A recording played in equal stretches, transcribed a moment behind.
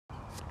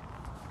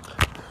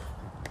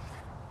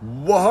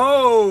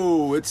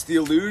Whoa! It's the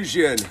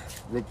Illusion,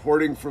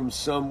 reporting from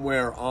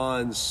somewhere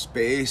on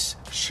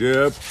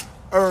spaceship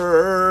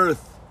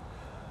Earth.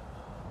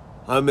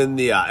 I'm in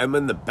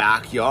the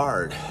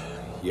backyard,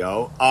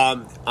 yo.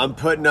 I'm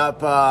putting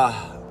up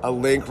a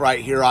link right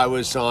here. I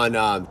was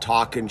on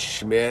Talking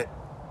Schmidt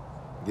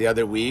the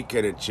other week,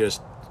 and it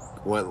just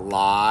went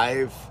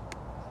live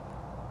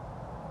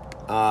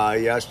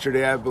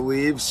yesterday, I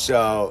believe.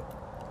 So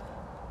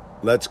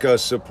let's go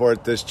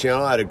support this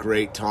channel. I had a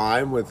great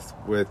time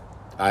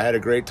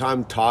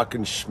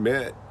talking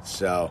Schmidt.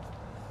 So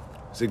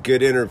it's a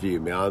good interview,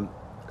 man.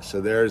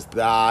 So there's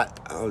that.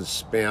 I'll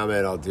spam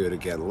it. I'll do it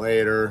again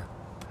later.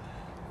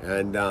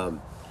 And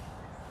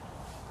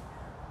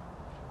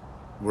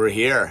we're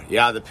here.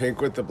 Yeah, the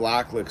pink with the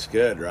black looks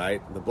good,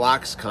 right? The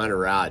black's kind of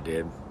rad,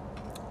 dude.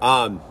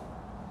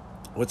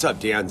 What's up,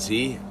 Dan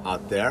Z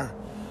out there?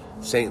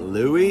 St.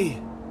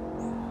 Louis?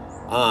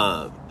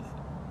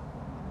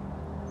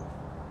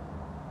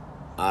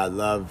 I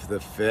love the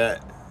fit.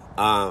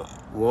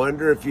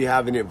 Wonder if you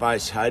have any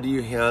advice. How do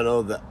you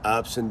handle the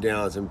ups and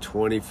downs? I'm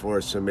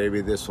 24, so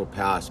maybe this will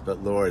pass.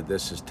 But Lord,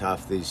 this is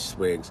tough, these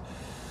swings.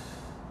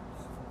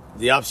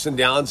 The ups and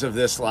downs of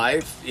this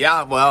life?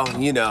 Yeah, well,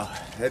 you know,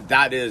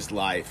 that is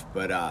life.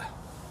 But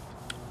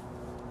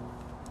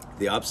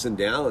the ups and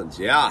downs,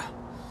 yeah.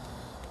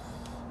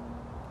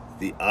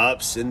 The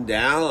ups and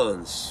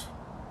downs.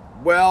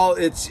 Well,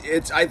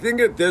 it's I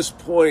think at this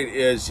point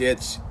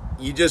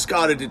you just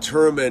got to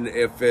determine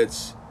if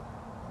it's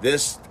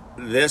this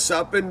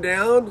up and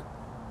down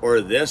or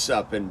this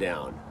up and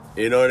down.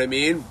 You know what I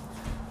mean?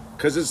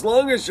 Because as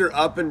long as you're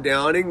up and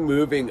downing,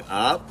 moving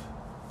up,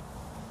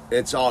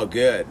 it's all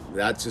good.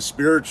 That's a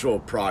spiritual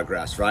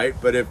progress, right?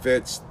 But if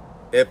it's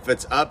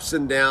ups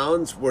and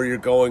downs where you're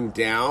going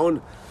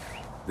down,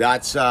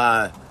 that's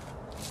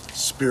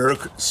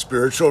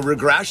spiritual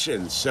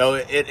regression. So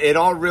it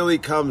all really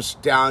comes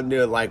down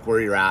to like where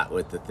you're at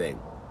with the thing.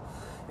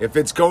 If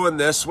it's going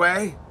this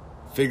way,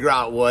 figure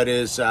out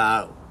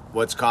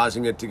what's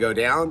causing it to go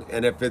down.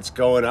 And if it's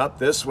going up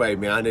this way,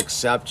 man,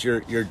 accept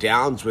your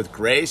downs with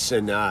grace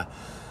and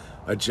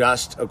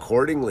adjust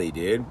accordingly,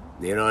 dude.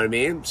 You know what I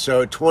mean?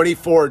 So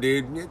 24,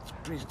 dude,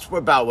 it's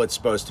about what's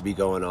supposed to be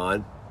going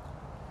on.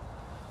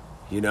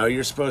 You know,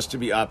 you're supposed to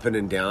be up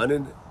and down.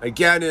 And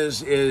again,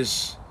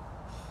 is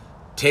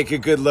take a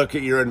good look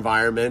at your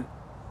environment,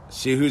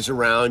 see who's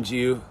around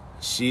you,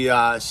 see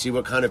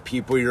what kind of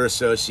people you're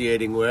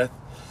associating with.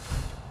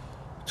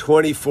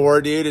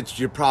 24, dude, it's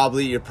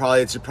probably a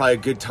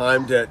good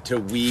time to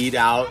weed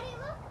out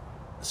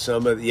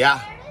some of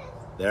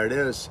there it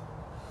is.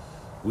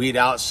 Weed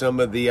out some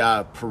of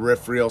the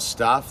peripheral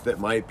stuff that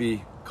might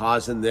be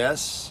causing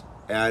this,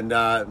 and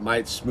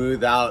might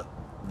smooth out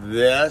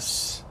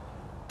this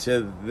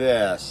to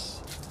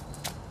this.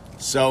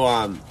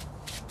 So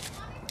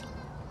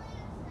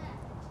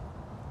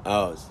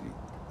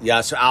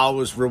so Al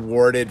was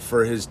rewarded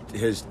for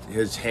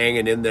his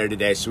hanging in there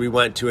today. So we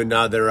went to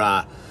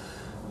another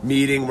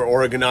meeting. We're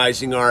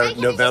organizing our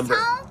November.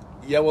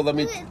 Yeah, well, let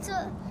me. It's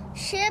a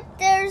ship.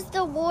 There's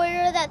the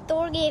warrior that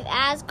Thor gave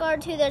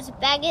Asgard to. There's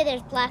Baggy.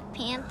 There's Black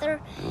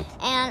Panther,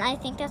 and I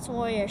think that's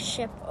Warrior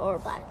ship or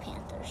Black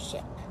Panther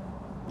ship.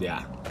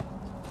 Yeah.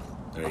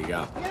 There you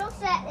go. Middle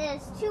set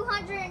is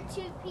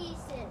 202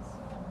 pieces.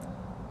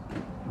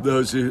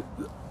 Those who.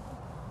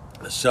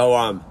 So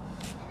And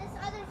this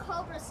other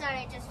Cobra set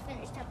I just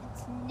finished up.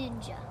 It's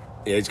Ninja.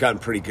 Yeah, he's gotten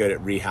pretty good at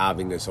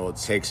rehabbing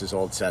takes his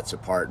old sets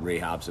apart and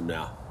rehabs them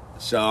now.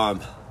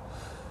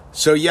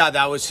 So yeah,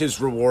 that was his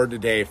reward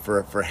today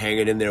for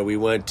hanging in there. We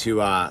went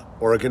to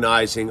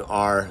organizing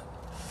our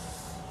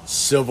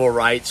civil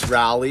rights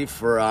rally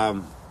for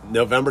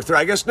November 3rd.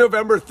 I guess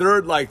November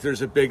 3rd, like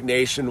there's a big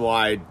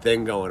nationwide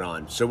thing going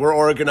on. So we're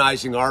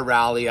organizing our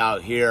rally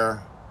out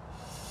here.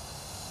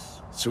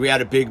 So we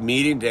had a big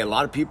meeting today. A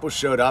lot of people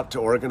showed up to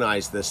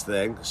organize this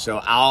thing. So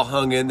Al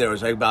hung in there. It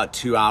was like about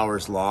 2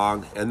 hours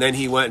long. And then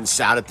he went and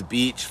sat at the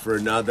beach for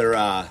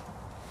another...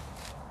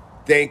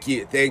 Thank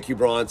you,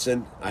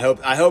 Bronson. I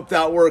hope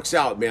that works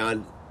out,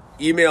 man.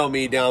 Email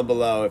me down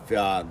below if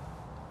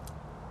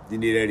you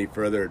need any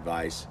further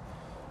advice.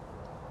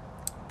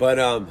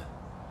 But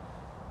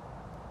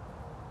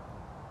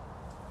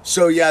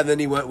so yeah, then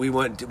we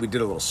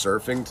did a little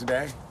surfing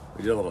today.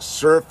 We did a little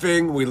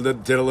surfing. We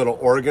did a little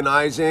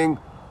organizing.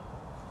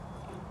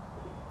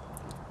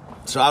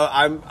 So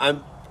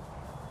I'm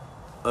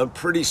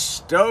pretty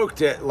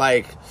stoked at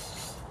like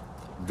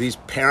these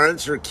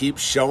parents keep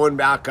showing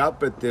back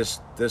up at this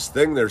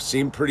thing. They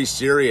seem pretty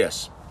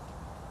serious.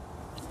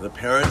 The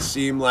parents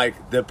seem like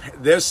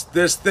this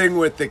thing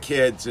with the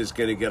kids is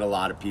going to get a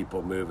lot of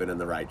people moving in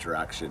the right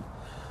direction.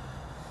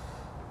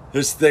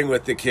 This thing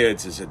with the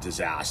kids is a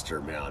disaster,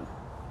 man.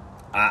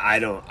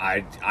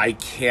 I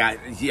can't.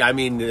 I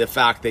mean, the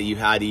fact that you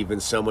had even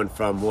someone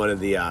from one of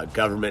the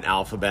government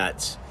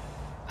alphabets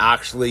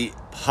actually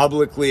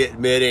publicly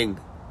admitting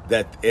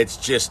that it's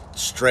just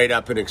straight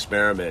up an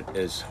experiment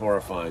is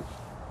horrifying.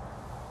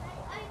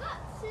 I got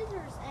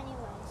scissors anyway,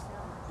 so.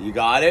 You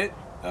got it?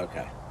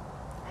 Okay.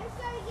 I just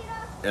gotta get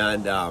off.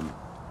 And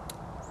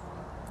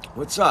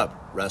What's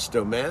up,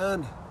 Resto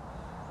Man?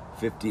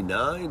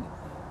 59.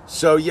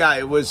 So yeah,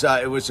 it was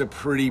a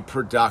pretty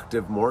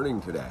productive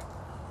morning today.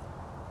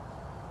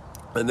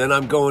 And then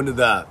I'm going to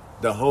the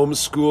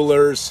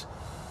homeschoolers.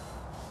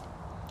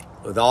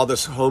 With all the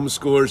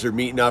homeschoolers are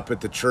meeting up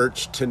at the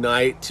church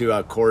tonight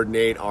to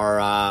coordinate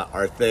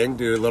our thing,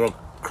 do a little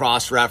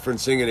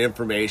cross-referencing and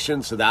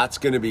information. So that's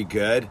going to be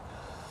good.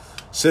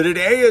 So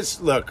today's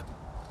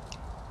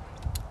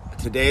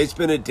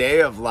been a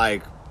day of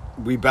like,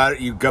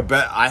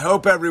 I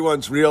hope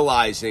everyone's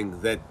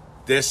realizing that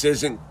this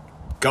it's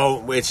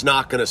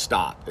not going to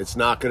stop. It's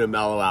not going to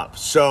mellow out.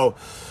 So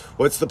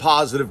what's the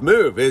positive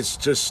move is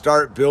to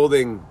start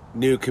building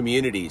new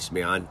communities,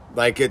 man.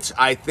 Like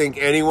I think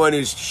anyone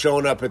who's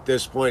shown up at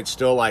this point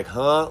still like,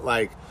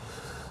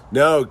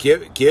 no,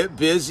 get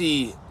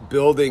busy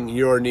building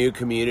your new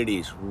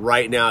communities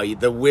right now.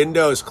 The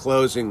window's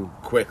closing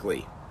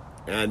quickly.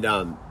 And,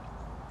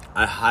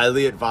 I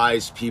highly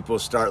advise people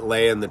start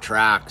laying the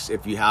tracks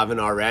if you haven't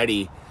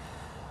already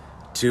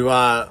to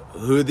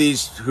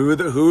who's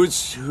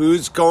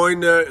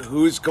going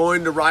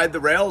to ride the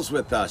rails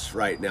with us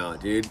right now,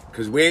 dude,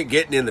 because we ain't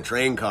getting in the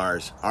train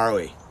cars, are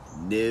we?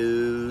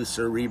 No,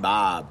 sirree,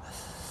 Bob.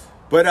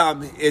 But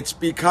it's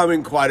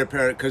becoming quite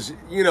apparent because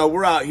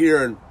we're out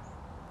here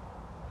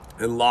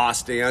in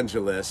Los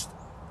Angeles,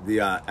 the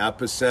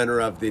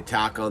epicenter of the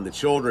attack on the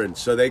children.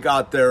 So they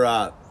got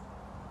their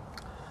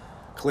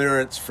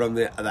clearance from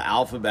the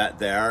alphabet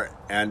there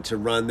and to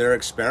run their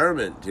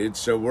experiment, dude.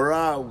 So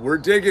we're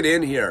digging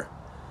in here.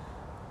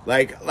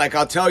 Like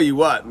I'll tell you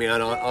what,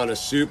 man, on a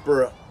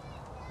super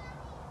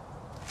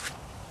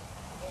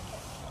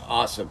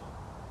awesome.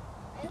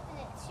 I opened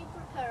it super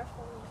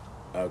powerfully.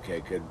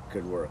 Okay,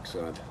 good work,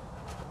 son.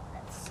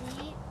 Let's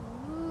see.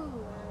 Ooh,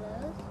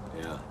 one of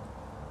those. Yeah.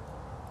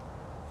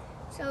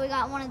 So we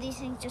got one of these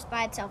things just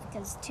by itself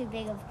because it's too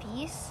big of a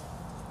piece.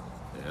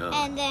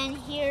 Yeah. And then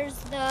here's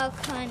the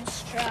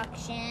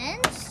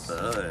constructions.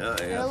 Oh,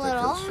 yeah.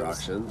 Little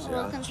constructions,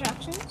 little yeah.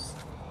 constructions.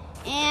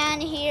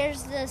 And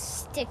here's the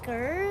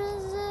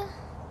stickers.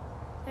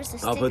 There's the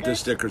stickers. I'll put the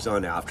stickers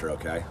on after,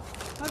 okay?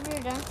 Whenever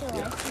you're done, feel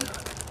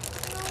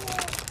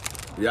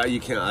Yeah, you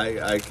can.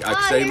 I Oh,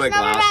 save my here's number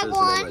glasses bag and all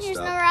one. my Here's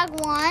stuff. number bag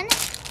one. I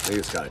think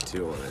it's got a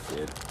 2 on it,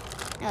 dude.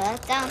 No,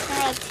 that's down number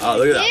bag two. Oh,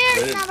 look at that.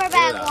 Here's number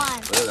bag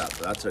one. Look at that.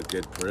 That's a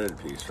good printed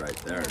piece right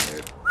there,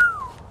 dude.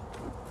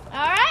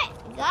 All right,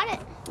 you got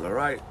it. All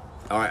right,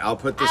 I'll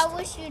put this. I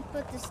wish you'd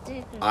put the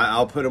stickers.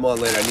 I'll put them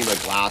on later. I need my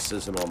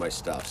glasses and all my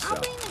stuff. So.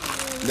 I'll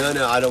bring them.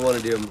 No, I don't want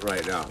to do them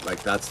right now.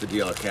 Like, that's the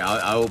deal. Okay,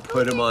 I will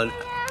put them on. I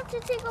have to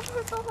take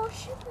over the whole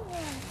ship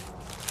again.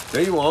 No,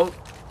 you won't.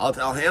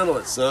 I'll handle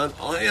it, son.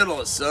 I'll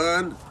handle it,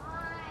 son.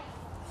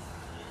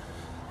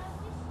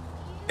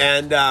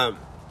 And,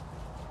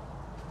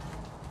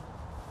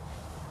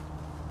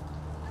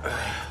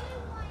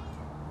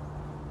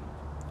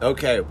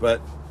 okay,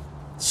 but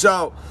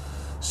so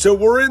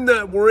we're in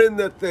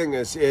the thing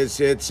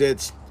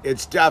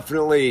it's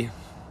definitely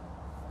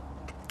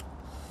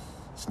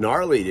it's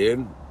gnarly,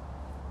 dude.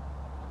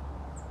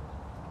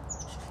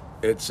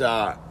 It's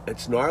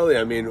gnarly.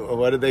 I mean,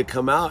 what did they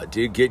come out,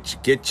 dude?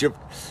 Get your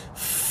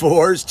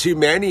 4's too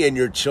many and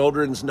your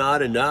children's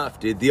not enough,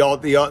 dude.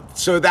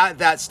 So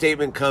that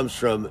statement comes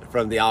from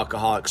the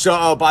alcoholic. So,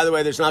 oh, by the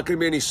way, there's not going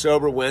to be any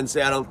sober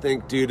Wednesday, I don't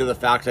think, due to the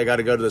fact I got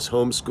to go to this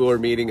homeschooler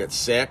meeting at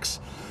 6.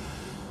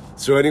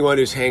 So anyone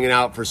who's hanging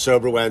out for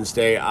sober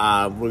Wednesday,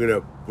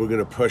 we're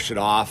gonna push it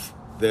off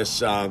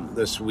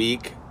this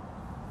week.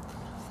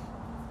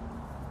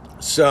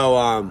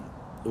 So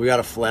we got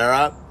a flare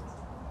up.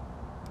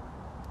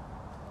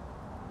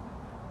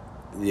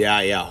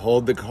 Yeah.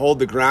 Hold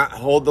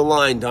the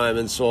line,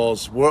 Diamond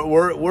Souls.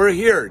 We're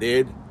here,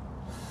 dude.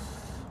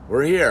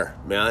 We're here,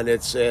 man.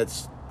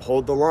 It's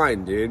hold the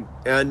line, dude.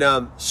 And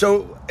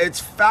so it's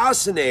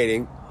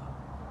fascinating.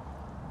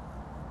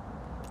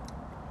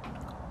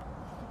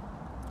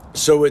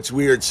 So it's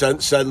weird.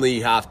 Suddenly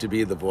you have to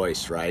be the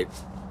voice, right?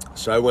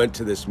 So I went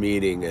to this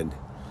meeting, and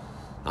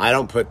I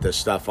don't put this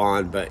stuff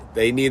on, but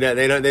they need it.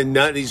 They don't.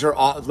 These are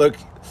all look.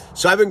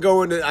 So I've been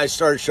going to. I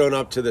started showing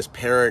up to this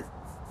parent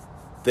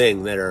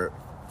thing that are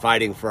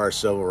fighting for our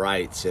civil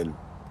rights and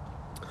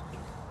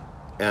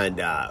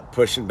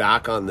pushing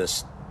back on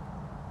this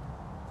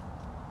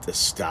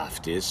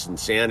stuff, dude. It's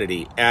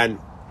insanity. And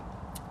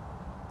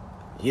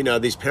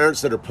these parents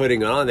that are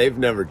putting on, they've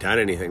never done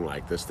anything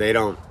like this.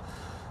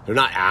 They're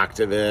not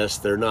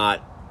activists. They're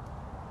not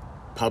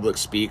public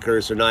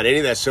speakers. They're not any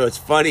of that. So it's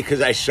funny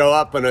because I show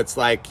up and it's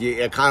like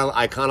I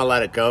kind of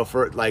let it go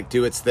for it, like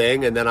do its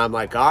thing, and then I'm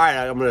like, all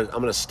right, I'm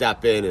gonna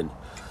step in and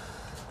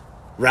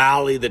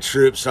rally the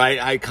troops. So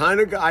I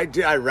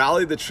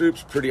rallied the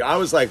troops pretty. I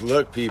was like,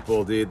 look,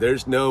 people, dude,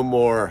 there's no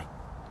more.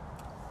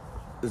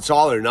 It's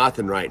all or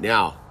nothing right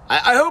now.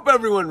 I hope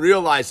everyone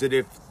realizes that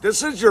if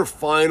this is your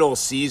final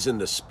season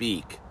to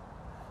speak,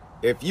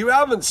 if you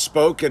haven't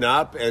spoken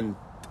up and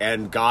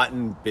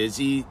gotten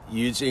busy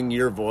using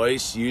your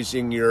voice,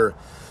 using your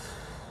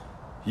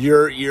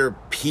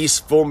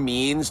peaceful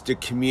means to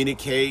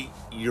communicate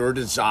your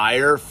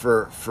desire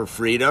for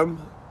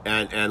freedom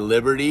and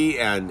liberty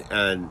and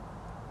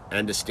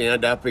to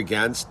stand up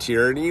against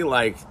tyranny,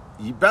 like,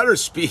 you better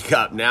speak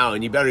up now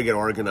and you better get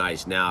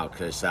organized now,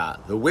 because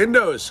the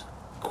window is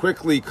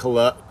quickly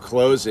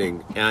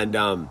closing,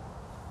 and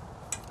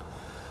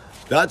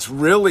that's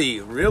really,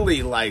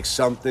 really like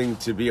something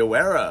to be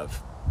aware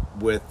of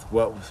with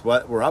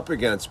what we're up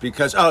against.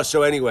 Because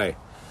so anyway,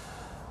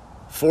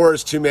 4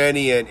 is too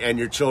many and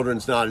your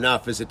children's not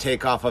enough is a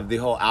takeoff of the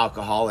whole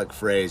alcoholic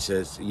phrase.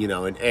 Is, you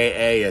know, in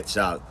AA it's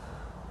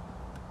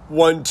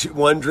one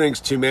drink's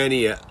too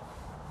many,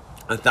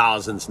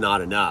 1,000's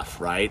not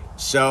enough, right?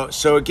 So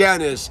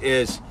again, is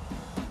 4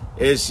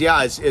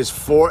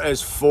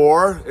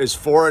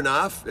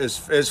 enough?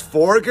 Is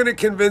 4 going to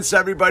convince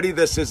everybody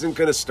this isn't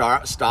going to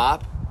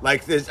stop?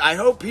 Like this, I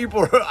hope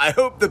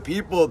the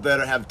people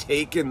that have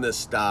taken this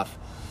stuff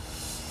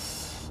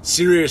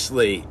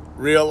seriously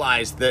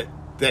realize that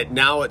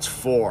now it's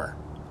 4.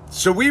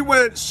 So we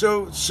went,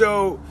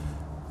 so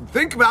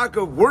think back,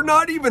 we're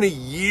not even a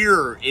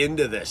year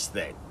into this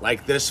thing,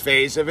 like this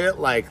phase of it,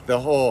 like the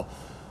whole,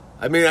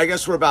 I mean, I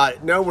guess we're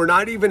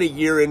not even a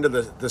year into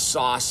the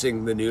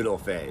saucing the noodle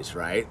phase,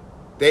 right?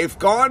 They've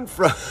gone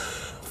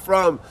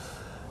from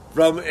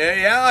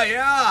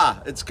yeah,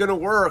 it's going to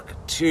work,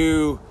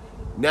 to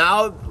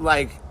now,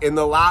 like in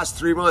the last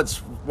 3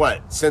 months,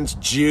 since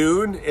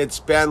June, it's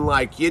been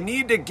like, you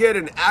need to get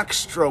an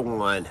extra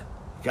one.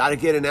 Got to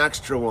get an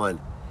extra one.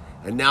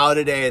 And now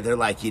today, they're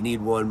like, you need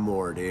one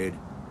more, dude.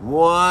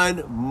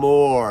 One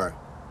more.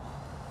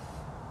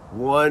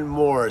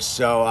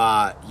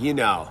 So, you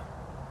know,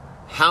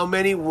 how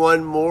many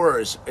one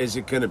mores is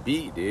it going to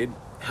be, dude?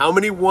 How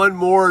many one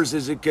mores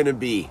is it going to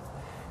be?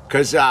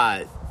 Because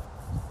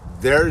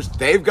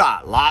they've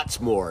got lots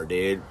more,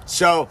 dude.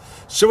 So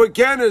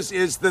again,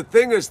 is the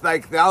thing is,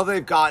 like, now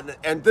they've gotten,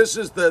 and this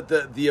is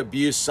the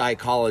abuse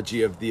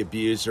psychology of the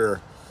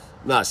abuser.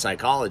 I'm not a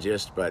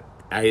psychologist, but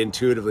I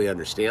intuitively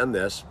understand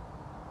this.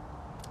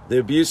 The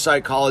abuse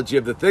psychology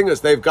of the thing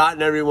is they've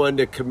gotten everyone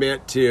to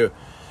commit to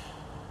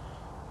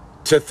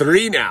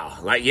 3 now.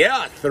 Like,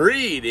 yeah,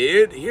 3,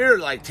 dude. Here,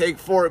 like, take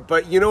 4.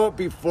 But you know what,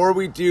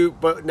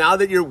 but now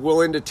that you're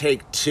willing to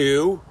take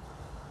 2,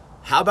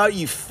 how about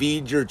you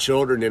feed your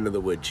children into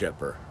the wood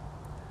chipper?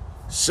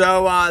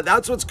 So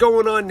that's what's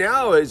going on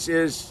now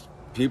is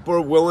people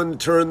are willing to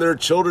turn their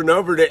children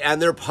over to, and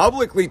they're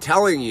publicly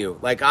telling you,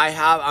 like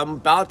I'm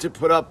about to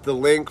put up the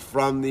link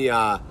from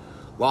the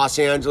Los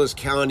Angeles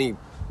County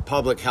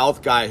public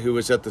health guy who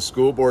was at the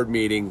school board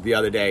meeting the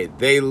other day.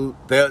 They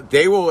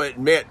will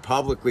admit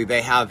publicly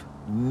they have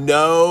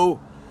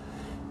no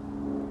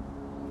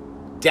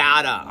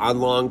data on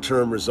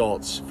long-term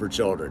results for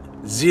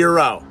children.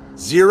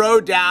 Zero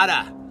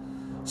data.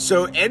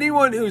 So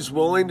anyone who's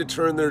willing to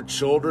turn their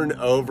children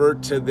over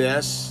to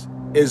this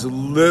is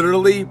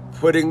literally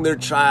putting their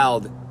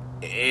child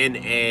in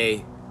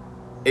a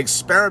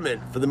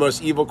experiment for the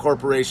most evil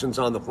corporations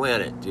on the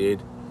planet,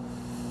 dude.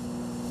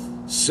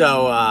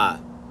 So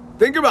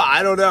think about,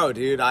 I don't know,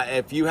 dude.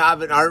 If you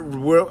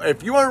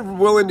aren't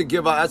willing to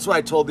give up, that's what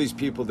I told these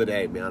people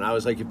today, man. I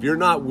was like, if you're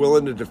not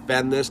willing to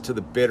defend this to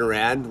the bitter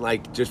end,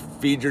 like, just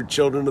feed your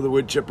children to the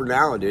wood chipper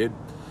now, dude.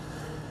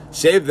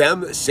 Save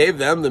them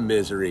the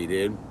misery,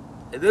 dude.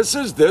 This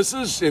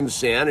is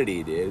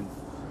insanity, dude.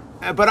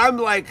 But I'm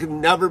like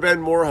never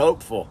been more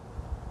hopeful.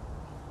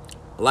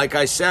 Like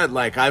I said,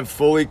 like I've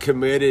fully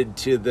committed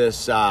to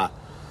this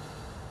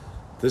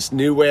this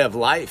new way of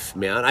life,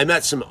 man. I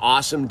met some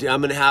awesome,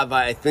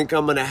 I think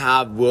I'm gonna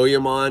have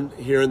William on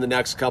here in the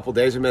next couple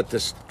days. I met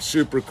this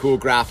super cool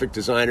graphic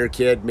designer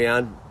kid,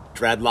 man.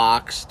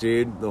 Dreadlocks,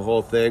 dude, the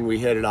whole thing. We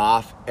hit it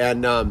off.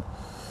 And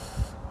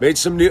made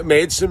some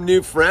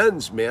new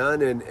friends,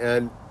 man,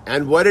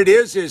 and what it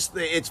is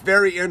it's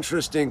very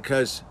interesting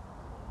because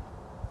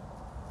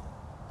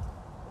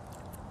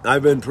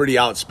I've been pretty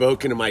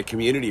outspoken in my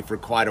community for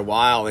quite a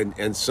while,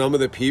 and some of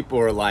the people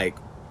are like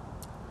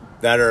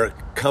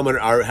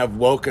have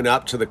woken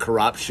up to the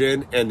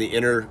corruption and the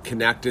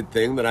interconnected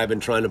thing that I've been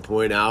trying to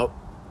point out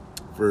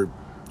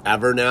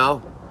forever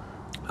now.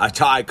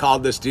 I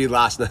called this dude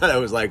last night. I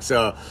was like,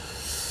 so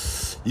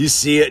you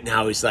see it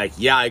now? He's like,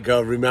 yeah. I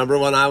go, remember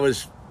when I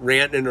was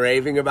ranting and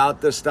raving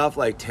about this stuff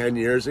like 10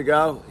 years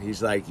ago?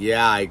 He's like,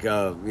 yeah. I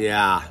go,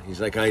 yeah. He's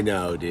like, I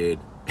know, dude.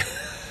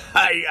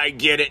 I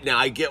get it now.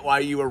 I get why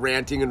you were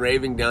ranting and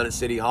raving down at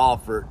City Hall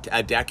for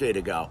a decade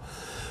ago.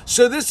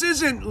 So this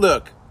isn't,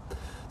 look,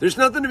 there's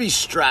nothing to be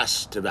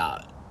stressed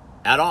about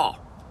at all.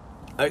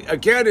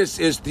 Again,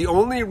 is the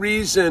only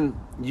reason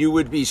you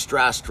would be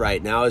stressed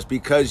right now is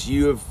because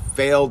you have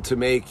failed to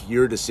make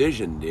your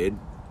decision, dude.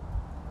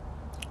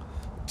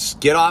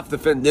 Get off the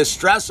fence. This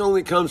stress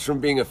only comes from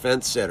being a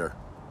fence sitter.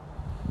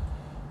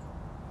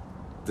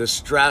 The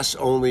stress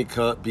only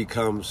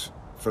becomes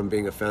from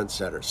being a fence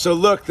sitter. So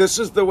look, this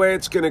is the way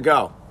it's going to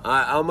go.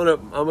 I'm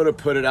gonna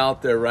put it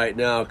out there right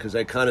now because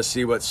I kind of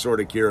see what's sort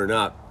of gearing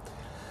up.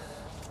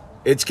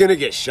 It's going to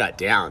get shut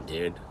down,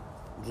 dude.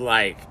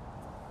 Like,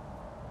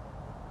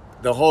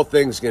 the whole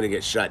thing's going to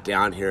get shut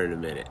down here in a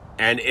minute.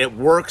 And it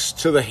works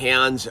to the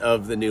hands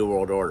of the New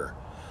World Order.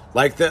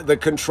 Like the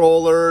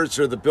controllers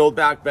or the Build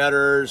Back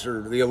Betters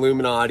or the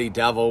Illuminati,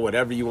 devil,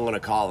 whatever you want to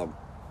call them.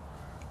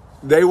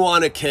 They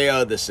want to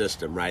KO the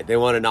system, right? They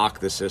want to knock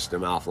the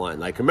system offline.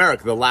 Like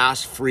America, the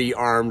last free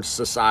armed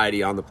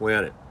society on the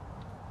planet.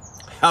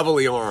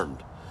 Heavily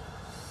armed.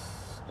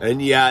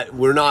 And yet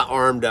we're not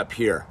armed up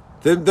here.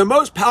 The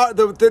most power,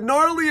 the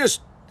gnarliest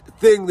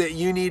thing that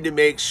you need to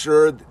make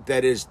sure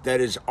that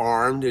is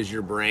armed is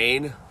your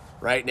brain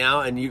right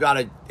now. And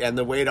and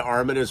the way to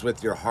arm it is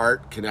with your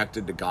heart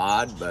connected to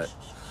God. But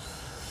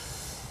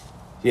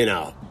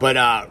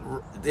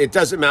it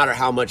doesn't matter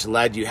how much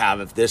lead you have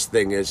if this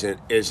thing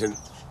isn't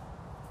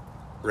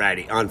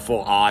ready, on full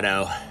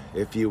auto,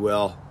 if you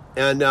will.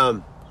 And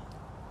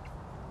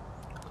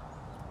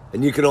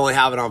you can only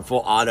have it on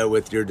full auto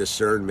with your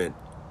discernment.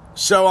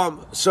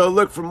 So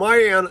look, from my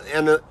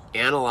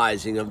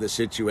analyzing of the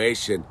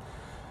situation,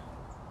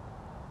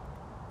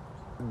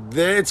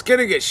 it's going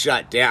to get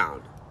shut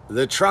down.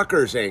 The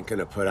truckers ain't going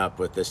to put up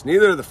with this.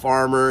 Neither the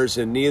farmers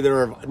and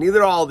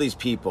neither all these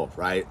people,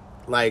 right?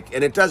 Like,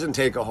 and it doesn't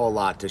take a whole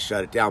lot to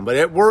shut it down, but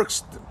it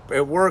works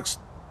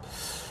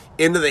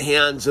into the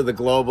hands of the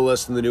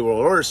globalists and the New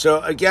World Order.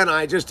 So again,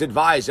 I just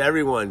advise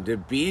everyone to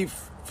be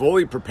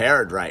fully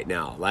prepared right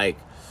now. Like,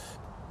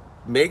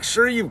 make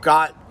sure you've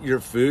got your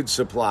food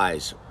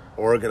supplies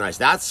organized.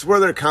 That's where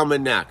they're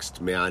coming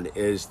next, man,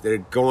 is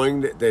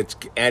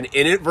and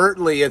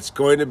inadvertently it's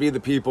going to be the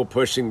people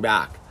pushing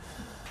back,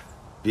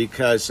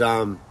 because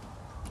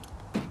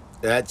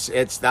that's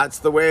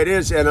the way it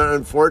is. And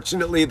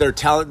unfortunately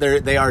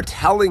they are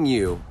telling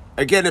you,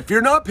 again, if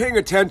you're not paying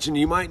attention,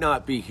 you might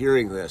not be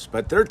hearing this,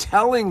 but they're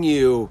telling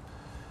you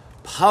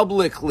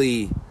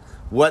publicly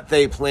what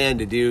they plan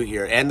to do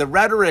here. And the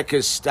rhetoric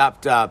has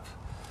stepped up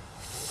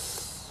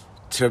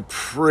to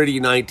pretty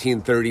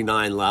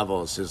 1939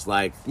 levels. Is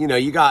like, you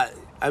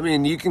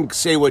can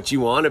say what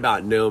you want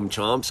about Noam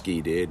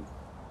Chomsky, dude.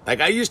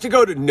 Like, I used to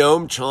go to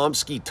Noam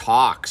Chomsky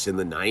talks in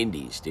the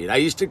 90s, dude.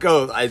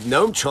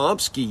 Noam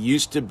Chomsky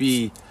used to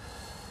be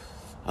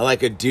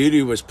like a dude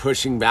who was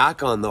pushing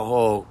back on the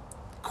whole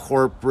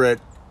corporate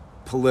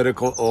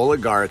political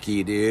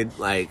oligarchy, dude.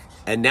 Like,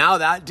 and now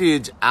that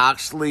dude's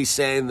actually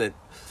saying that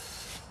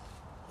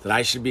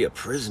I should be a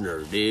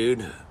prisoner,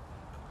 dude.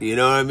 You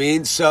know what I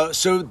mean? So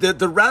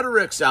the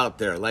rhetoric's out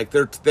there. Like,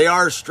 they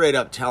are straight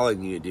up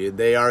telling you, dude.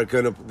 They are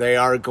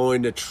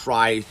going to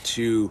try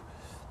to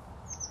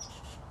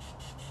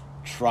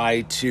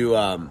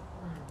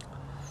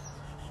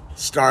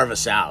starve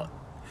us out.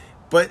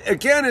 But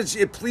again,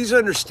 please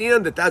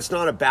understand that that's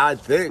not a bad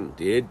thing,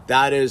 dude.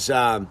 That is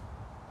a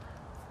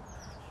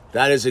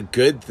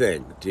good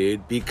thing,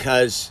 dude,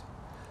 because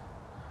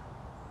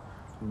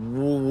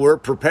we're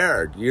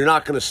prepared. You're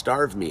not going to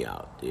starve me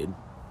out, dude.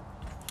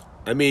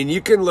 I mean, you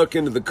can look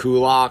into the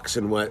kulaks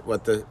and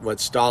what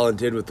Stalin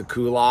did with the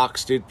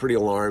kulaks, dude. Pretty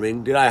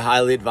alarming. Dude, I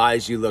highly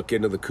advise you look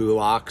into the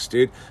kulaks,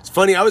 dude. It's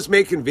funny, I was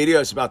making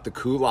videos about the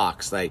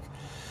kulaks like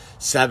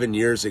 7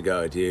 years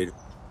ago, dude.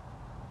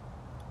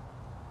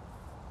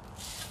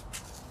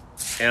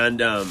 And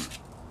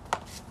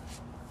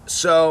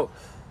so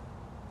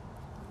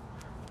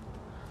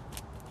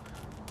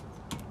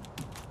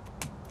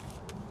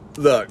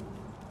look,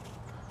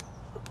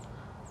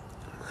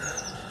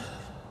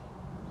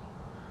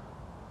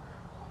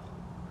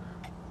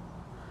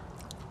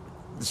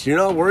 you're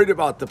not worried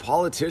about the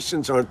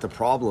politicians. Aren't the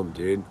problem,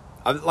 dude.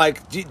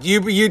 Like,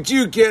 you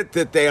do get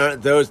that they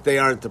aren't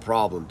the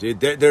problem, dude.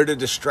 They're to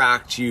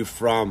distract you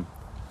from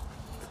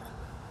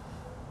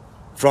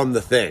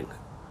the thing.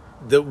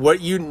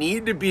 What you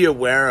need to be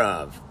aware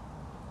of,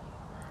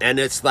 and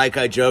it's like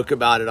I joke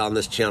about it on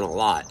this channel a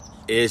lot,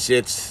 is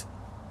it's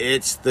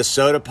the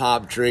soda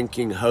pop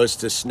drinking,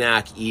 Hostess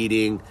snack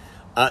eating,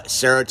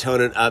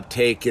 serotonin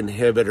uptake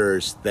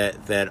inhibitors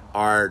that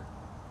are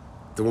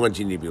the ones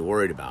you need to be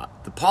worried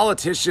about. The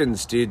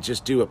politicians, dude,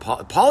 just do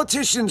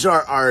politicians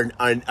are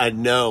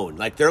unknown.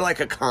 Like, they're like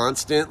a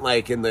constant,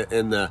 like in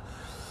the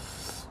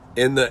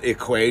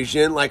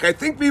equation. Like, I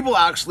think people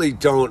actually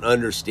don't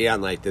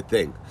understand, like, the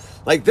thing.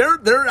 Like,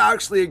 they're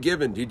actually a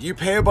given, dude. You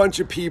pay a bunch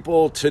of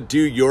people to do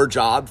your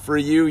job for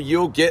you,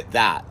 you'll get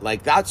that.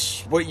 Like,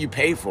 that's what you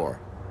pay for.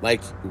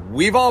 Like,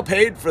 we've all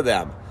paid for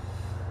them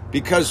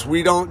because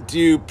we don't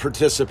do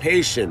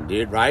participation,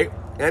 dude, right?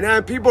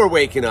 And people are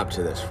waking up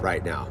to this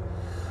right now.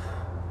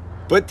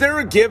 But they're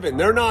a given.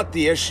 They're not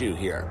the issue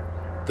here.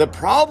 The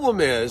problem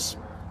is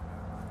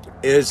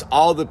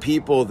all the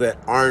people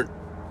that aren't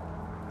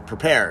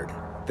prepared,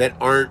 that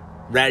aren't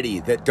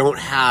ready, that don't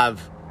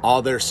have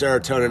all their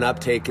serotonin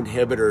uptake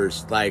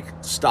inhibitors like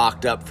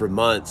stocked up for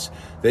months,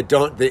 that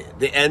don't, the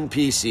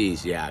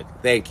NPCs, yeah,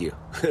 thank you,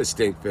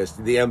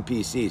 Stinkfist, the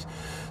NPCs.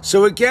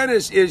 So again,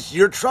 is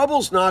your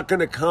trouble's not going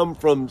to come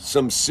from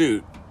some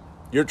suit.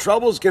 Your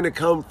trouble's going to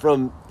come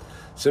from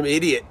some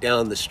idiot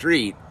down the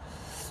street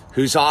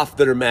who's off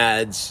their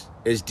meds,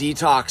 is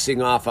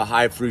detoxing off a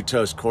high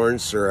fructose corn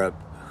syrup,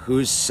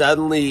 who's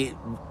suddenly,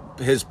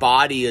 his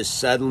body has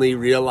suddenly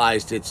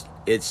realized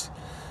it's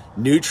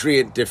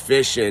nutrient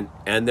deficient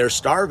and they're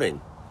starving.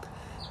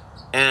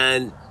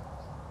 And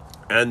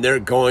and they're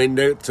going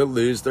to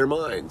lose their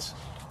minds.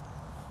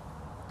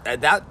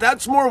 And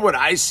that's more what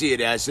I see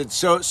it as. It's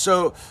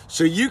so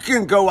you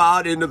can go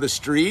out into the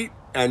street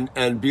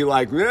and be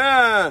like,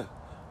 yeah,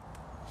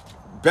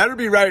 better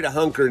be ready to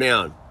hunker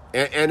down.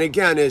 And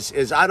again,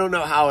 is I don't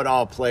know how it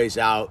all plays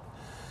out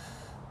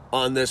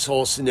on this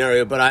whole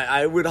scenario, but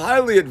I would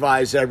highly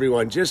advise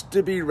everyone just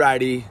to be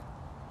ready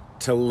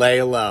to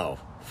lay low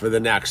for the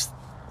next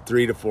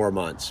 3 to 4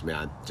 months,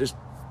 man. Just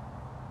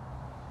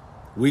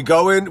we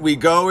go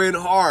in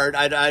hard.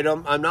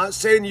 I'm not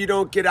saying you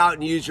don't get out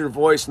and use your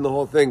voice and the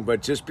whole thing,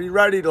 but just be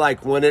ready to,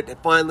 like, when it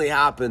finally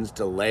happens,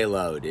 to lay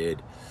low,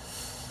 dude.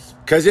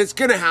 Because it's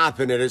gonna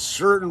happen at a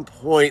certain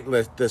point.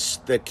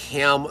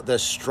 The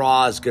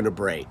straw is gonna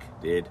break,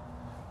 dude.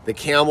 The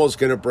camel's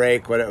gonna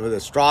break. Whatever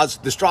the straw's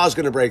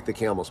gonna break the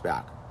camel's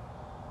back.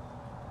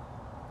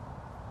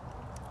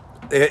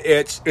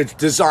 It's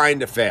designed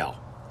to fail.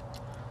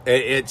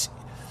 It's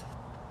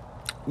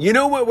you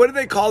know what do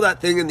they call that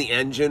thing in the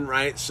engine,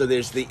 right? So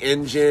there's the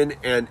engine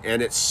and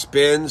it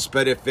spins,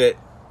 but if it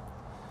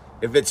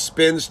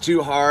spins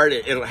too hard,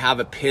 it'll have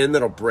a pin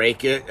that'll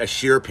break it, a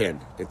shear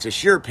pin. It's a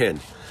shear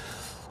pin.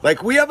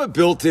 Like, we have a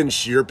built-in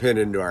shear pin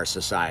into our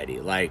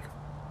society. Like,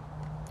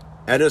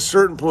 at a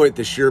certain point,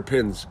 the shear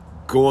pin's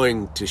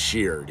going to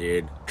shear,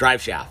 dude. Drive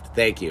shaft,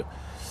 thank you.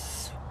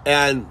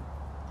 And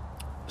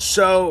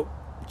so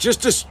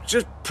just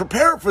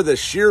prepare for the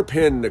shear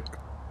pin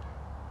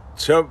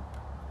to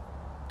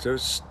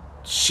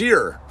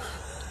shear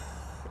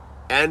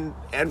and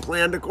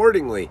planned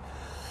accordingly.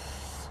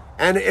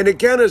 And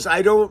again, as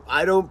I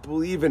don't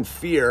believe in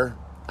fear.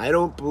 I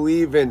don't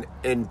believe in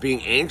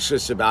being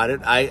anxious about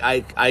it.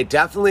 I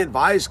definitely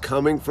advise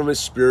coming from a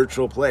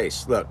spiritual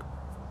place. Look,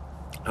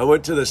 I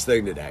went to this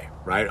thing today,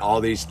 right?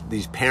 All these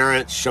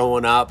parents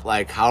showing up,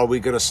 like, how are we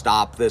going to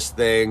stop this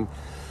thing?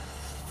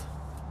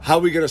 How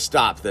are we going to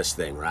stop this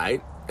thing,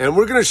 right? And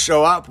we're going to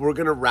show up. We're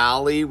going to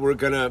rally.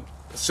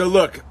 So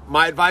look,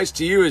 my advice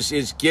to you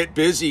is get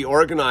busy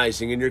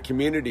organizing in your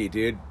community,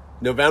 dude.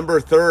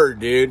 November 3rd,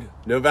 dude.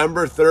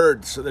 November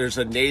 3rd. So there's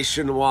a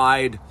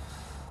nationwide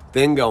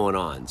thing going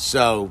on.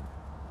 So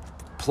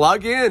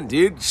plug in,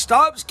 dude.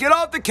 Get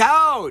off the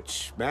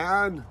couch,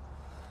 man.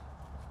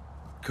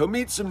 Go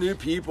meet some new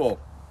people.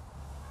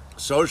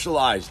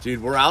 Socialize,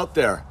 dude. We're out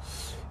there.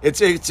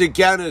 It's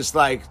again, is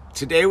like,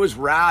 today was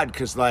rad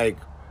because, like,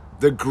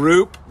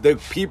 the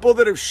people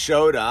that have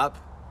showed up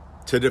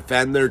to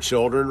defend their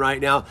children right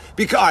now.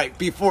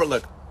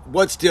 Look,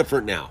 what's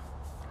different now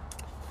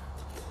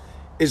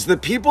is the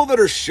people that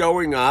are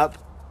showing up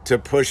to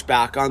push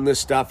back on this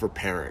stuff are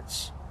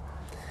parents.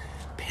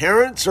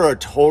 Parents are a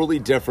totally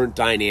different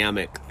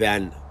dynamic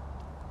than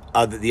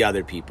the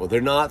other people.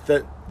 They're not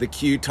the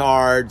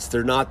Q-tards.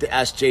 They're not the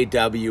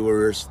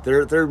SJWers.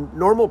 They're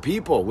normal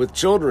people with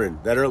children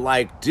that are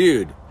like,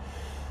 dude,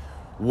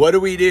 what do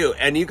we do?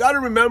 And you got to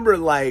remember,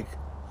 like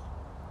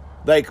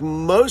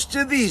most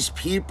of these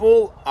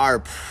people are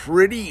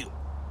pretty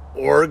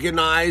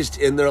organized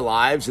in their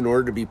lives in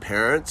order to be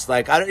parents.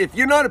 Like, if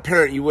you're not a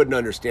parent, you wouldn't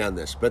understand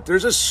this, but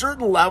there's a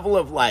certain level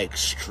of, like,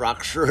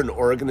 structure and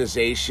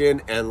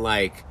organization and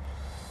like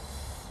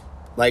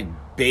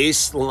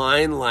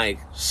baseline, like,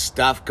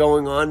 stuff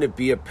going on to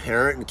be a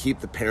parent and keep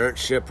the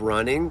parentship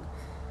running.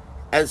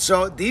 And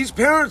so these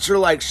parents are,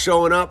 like,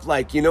 showing up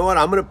like, you know what,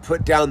 I'm going to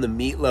put down the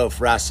meatloaf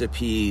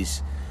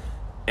recipes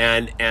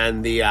and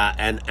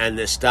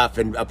this stuff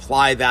and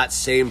apply that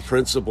same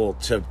principle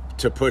to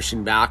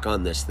pushing back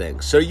on this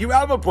thing. So you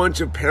have a bunch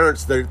of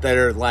parents that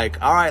are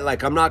like, all right,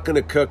 like, I'm not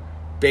going to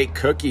bake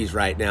cookies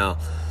right now.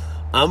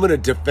 I'm going to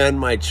defend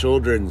my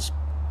children's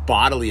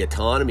bodily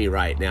autonomy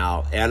right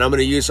now, and I'm going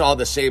to use all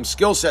the same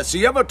skill sets. So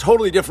you have a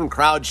totally different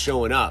crowd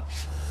showing up,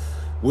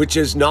 which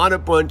is not a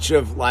bunch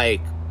of,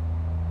 like,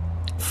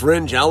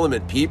 fringe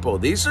element people.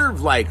 These are,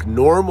 like,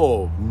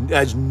 normal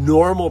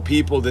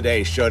people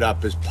today showed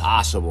up as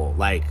possible.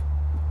 Like,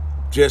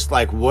 just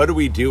like, what are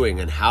we doing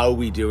and how are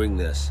we doing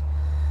this?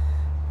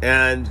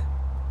 And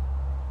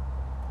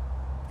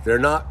they're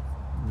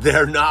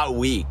not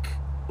weak.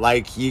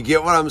 Like, you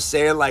get what I'm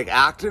saying? Like,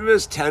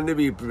 activists tend to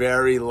be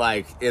very,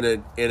 like,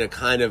 in a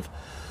kind of,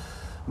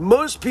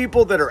 most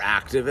people that are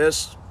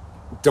activists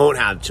don't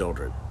have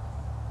children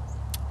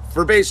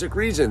for basic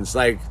reasons.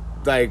 Like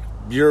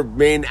your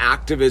main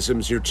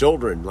activism's your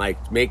children,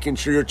 like making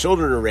sure your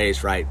children are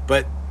raised right.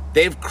 But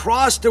they've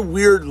crossed the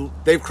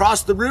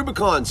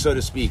Rubicon, so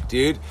to speak,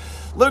 dude.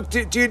 Look,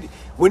 dude,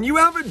 when you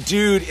have a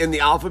dude in the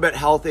Alphabet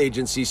Health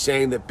Agency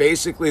saying that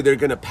basically they're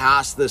going to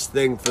pass this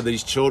thing for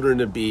these children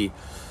to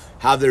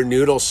have their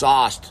noodle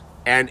sauced,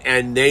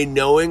 and they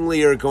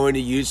knowingly are going to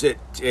use it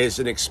as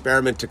an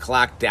experiment to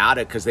collect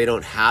data because they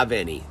don't have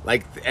any.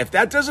 Like, if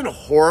that doesn't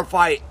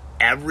horrify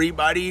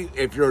everybody,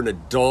 if you're an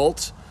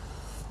adult,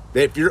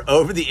 if you're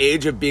over the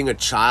age of being a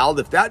child,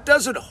 if that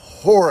doesn't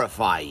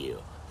horrify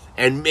you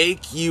and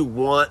make you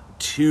want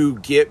to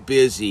get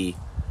busy,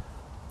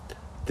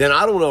 then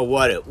I don't know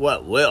what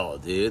will,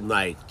 dude.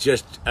 Like,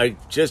 just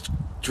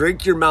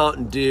drink your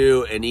Mountain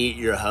Dew and eat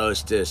your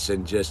Hostess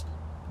and just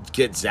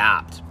get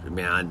zapped,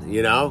 man,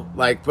 you know?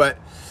 Like, but,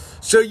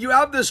 so you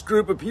have this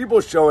group of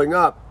people showing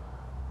up,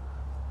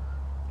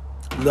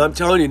 and I'm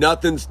telling you,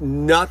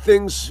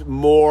 nothing's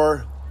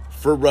more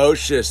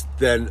ferocious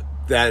than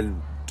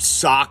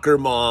soccer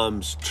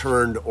moms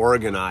turned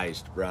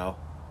organized, bro.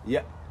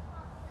 Yeah.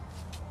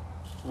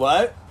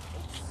 What?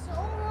 It's so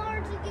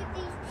hard to get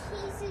these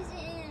pieces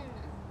in.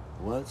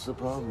 What's the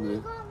problem, You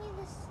dude? got me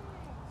the set.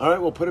 All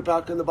right, we'll put it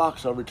back in the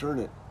box. I'll return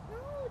it. No,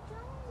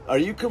 don't. Are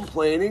you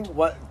complaining?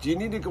 What do you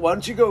need to? Why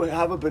don't you go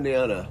have a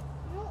banana?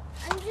 No,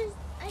 I just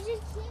can't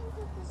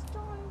put the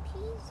stone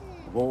pieces.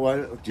 Well, why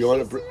do you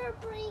want to? Pieces are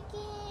breaking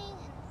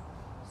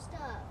and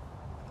stuff.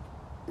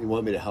 You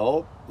want me to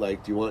help?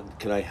 Like, do you want?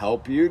 Can I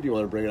help you? Do you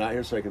want to bring it out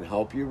here so I can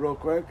help you real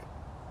quick?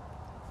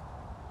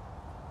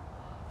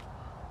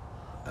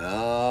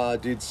 Ah,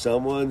 dude,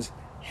 someone's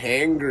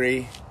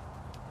hangry.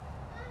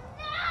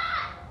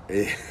 I'm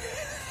not.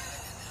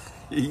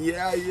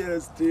 Yeah,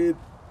 yes, dude.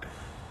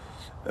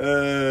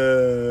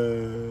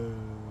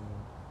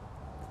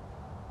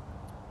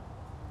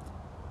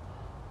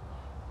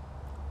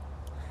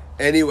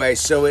 Anyway,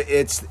 so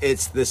it's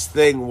this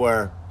thing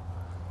where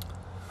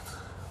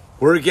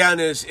we're again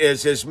is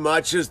as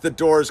much as the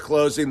door's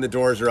closing, the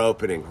doors are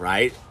opening,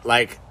 right?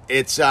 Like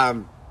it's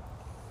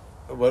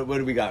what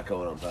do we got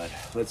going on, bud?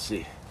 Let's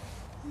see.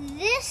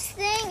 This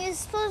thing is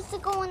supposed to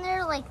go in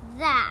there like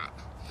that.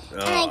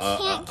 And I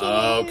can't get it in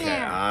Okay,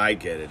 there. I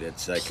get it.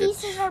 It's like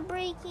Pieces are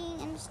breaking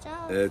and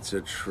stuff. it's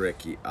a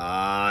tricky.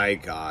 I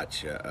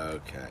gotcha.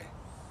 Okay.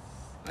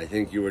 I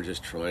think you were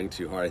just trying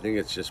too hard. I think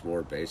it's just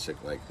more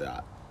basic like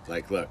that.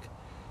 Like, look,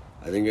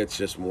 I think it's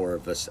just more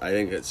of a. I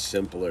think it's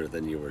simpler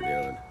than you were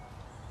doing.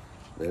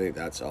 I think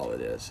that's all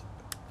it is.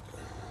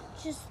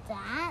 Just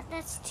that?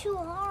 That's too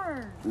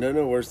hard.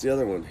 No, where's the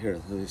other one?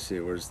 Here, let me see.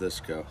 Where's this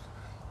go?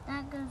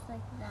 That goes like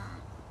that.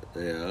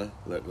 Yeah,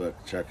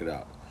 look, check it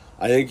out.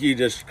 I think you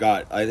just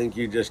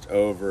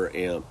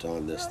overamped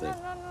on this thing.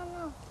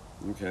 No.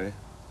 Okay.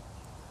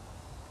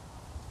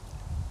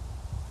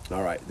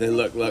 All right, then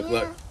look.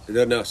 Yeah.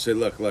 No, so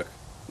look.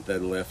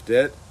 Then lift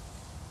it,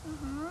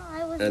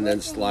 I was and then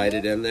lifting slide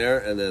it in there,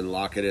 and then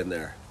lock it in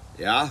there.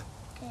 Yeah?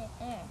 Okay,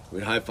 there.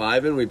 We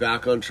high-fiving? We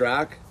back on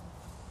track?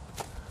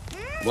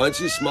 Why don't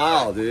you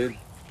smile, dude?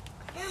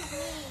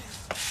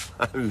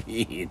 I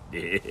mean,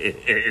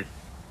 dude.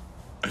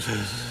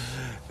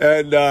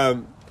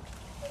 And,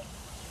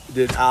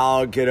 did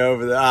Al get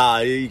over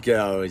he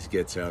always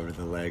over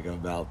the Lego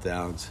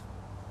meltdowns.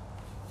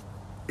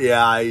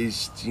 Yeah,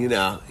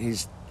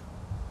 his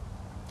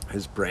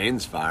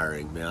brain's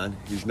firing, man.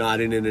 He's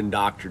not in an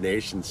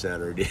indoctrination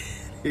center, dude.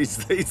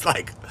 He's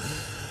like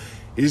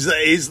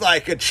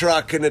a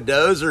truck and a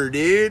dozer,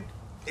 dude.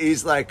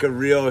 He's like a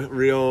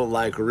real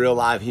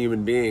live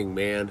human being,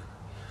 man.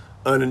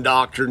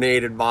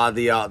 Unindoctrinated by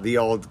the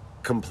old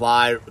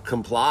comply,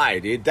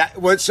 dude.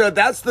 So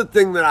that's the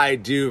thing that I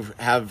do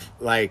have,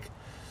 like,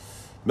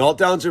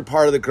 meltdowns are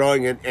part of the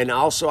growing, and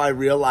also I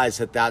realize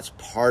that that's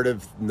part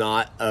of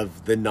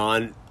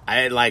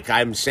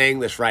I'm saying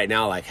this right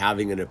now, like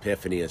having an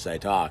epiphany as I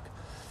talk.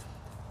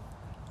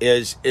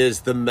 Is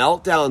the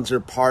meltdowns are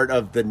part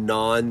of the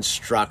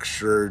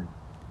non-structured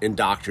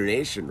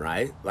indoctrination,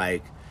 right?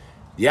 Like,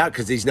 yeah,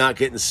 because he's not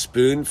getting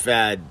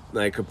spoon-fed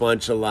like a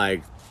bunch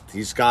of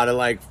he's got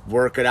to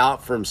work it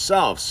out for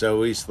himself.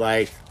 So he's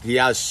he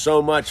has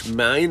so much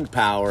mind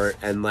power,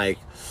 and I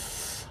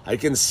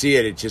can see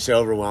it. It just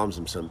overwhelms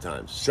him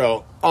sometimes.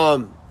 So,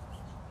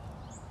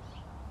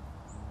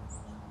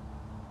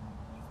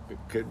 it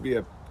could be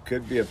a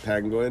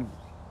penguin.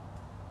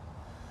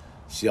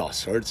 See all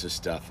sorts of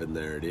stuff in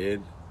there,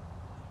 dude.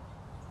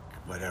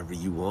 Whatever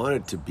you want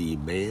it to be,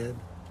 man.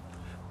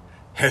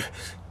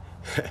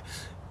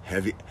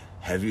 Have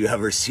you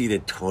ever seen a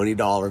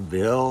 $20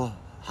 bill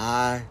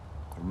high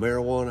on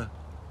marijuana?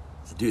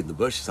 It's a dude in the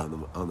bushes on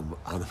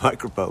the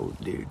microphone,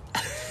 dude.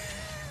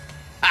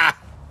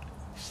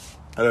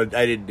 I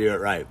didn't do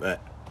it right, but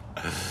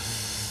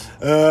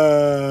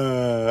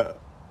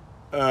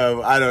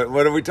I don't.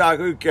 What are we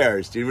talking? Who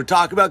cares, dude? We're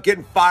talking about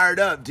getting fired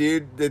up,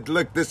 dude.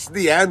 Look, this is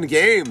the end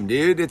game,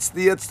 dude. It's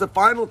the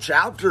final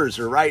chapters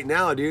are right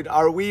now, dude.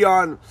 Are we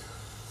on?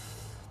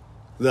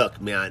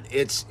 Look, man,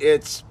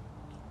 it's.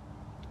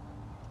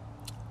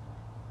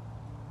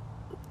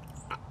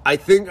 I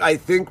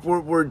think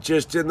we're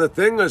just in the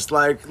thing. It's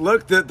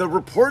look, the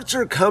reports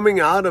are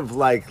coming out of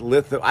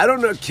Lithuania. I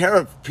don't care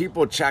if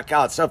people check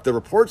out stuff. The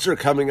reports are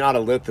coming out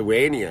of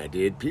Lithuania,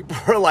 dude. People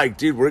are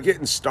dude, we're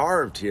getting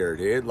starved here,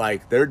 dude.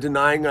 They're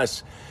denying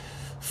us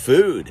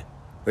food.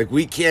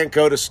 We can't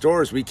go to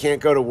stores. We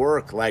can't go to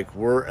work.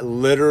 We're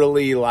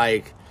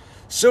literally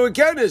so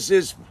again,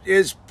 is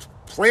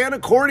plan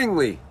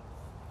accordingly.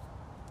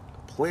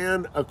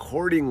 Plan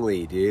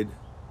accordingly, dude.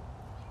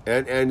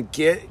 And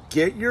get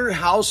your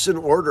house in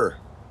order.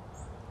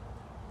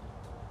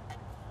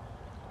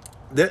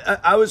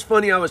 I was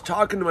funny. I was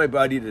talking to my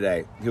buddy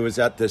today who was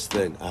at this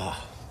thing.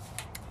 Oh.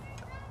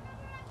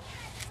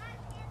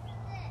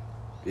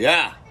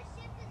 Yeah.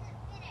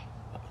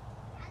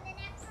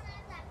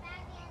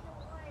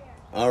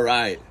 All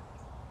right.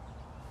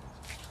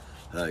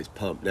 He's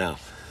pumped now.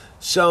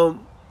 So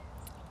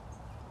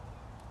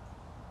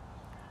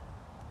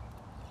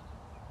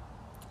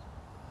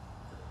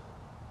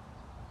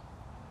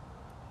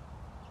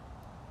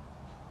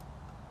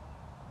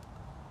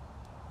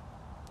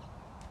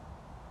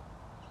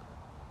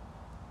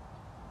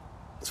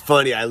it's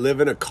funny. I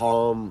live in a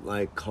calm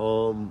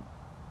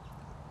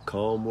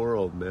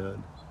world,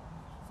 man.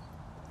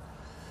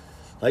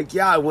 Like,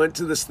 yeah, I went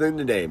to this thing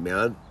today,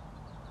 man.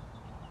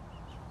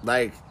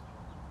 Like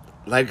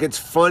it's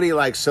funny,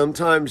 like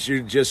sometimes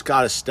you just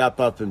gotta step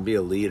up and be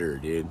a leader,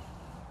 dude.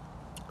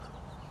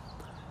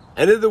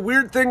 And then the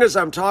weird thing is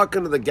I'm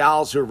talking to the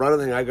gals who are running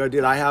the thing. I go,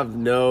 dude,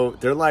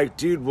 they're like,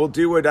 dude, we'll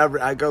do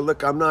whatever. I go,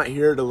 look, I'm not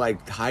here to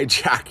like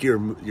hijack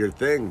your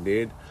thing,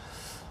 dude.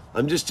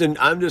 I'm just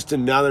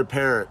another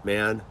parent,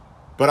 man.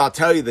 But I'll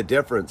tell you the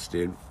difference,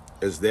 dude,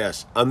 is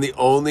this. I'm the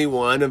only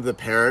one of the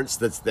parents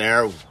that's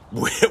there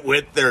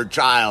with their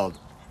child.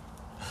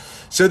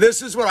 So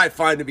this is what I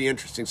find to be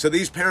interesting. So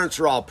these parents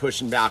are all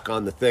pushing back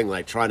on the thing,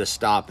 like trying to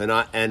stop. And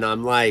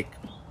I'm like,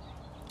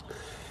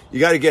 you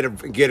got to get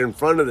in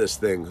front of this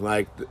thing.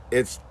 Like,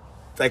 it's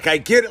like, I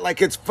get it. Like,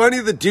 it's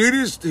funny. The dude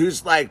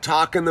who's like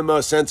talking the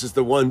most sense is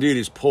the one dude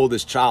who's pulled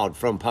his child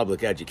from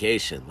public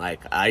education.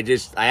 Like, I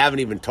haven't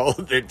even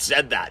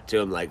said that to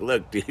him. Like,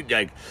 look, dude,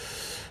 like,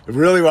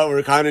 really what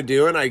we're kind of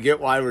doing, I get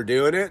why we're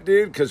doing it,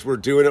 dude, because we're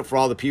doing it for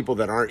all the people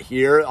that aren't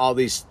here, all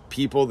these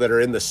people that are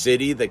in the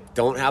city that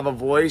don't have a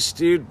voice,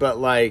 dude. But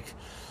like,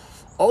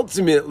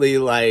 ultimately,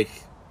 like,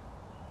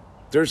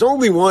 there's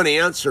only one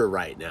answer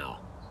right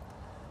now.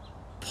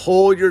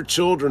 Pull your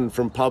children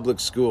from public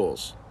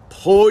schools.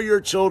 Pull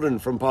your children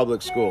from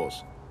public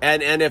schools.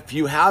 And if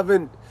you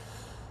haven't,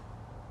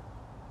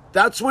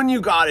 that's when you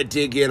got to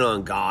dig in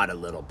on God a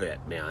little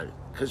bit, man.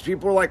 Because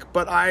people are like,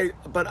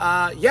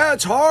 yeah,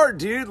 it's hard,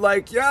 dude.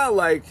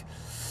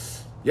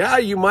 Yeah,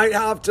 you might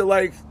have to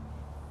like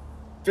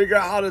figure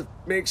out how to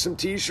make some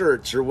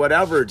t-shirts or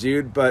whatever,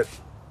 dude. But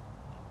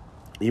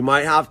you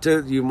might have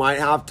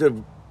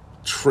to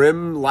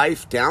trim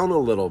life down a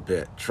little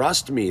bit.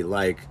 Trust me,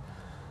 like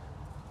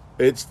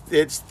it's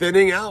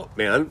thinning out,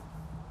 man.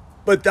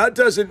 But that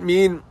doesn't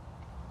mean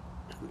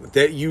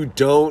that you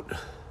don't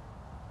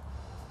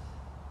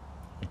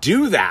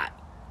do that.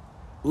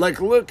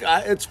 Like, look,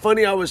 it's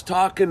funny. I was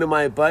talking to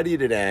my buddy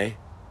today,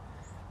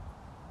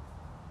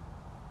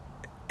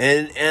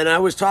 and I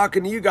was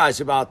talking to you guys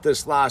about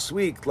this last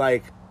week.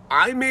 Like,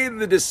 I made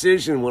the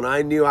decision when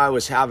I knew I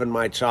was having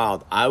my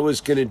child, I was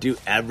going to do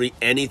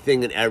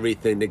anything and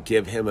everything to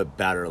give him a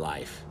better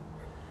life.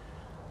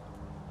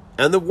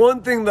 And the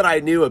one thing that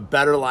I knew a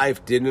better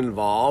life didn't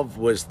involve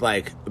was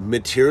like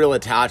material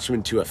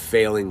attachment to a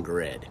failing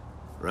grid.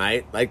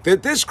 Right? Like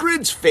this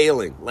grid's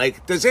failing.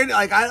 Like,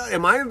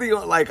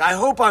 I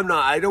hope I'm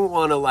not, I don't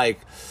want to like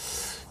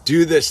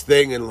do this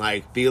thing and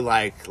like be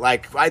like,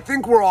 I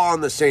think we're all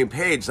on the same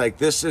page. Like,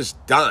 this is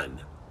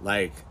done.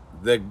 Like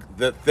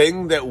the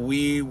thing that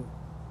we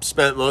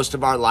spent most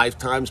of our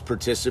lifetimes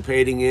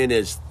participating in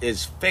is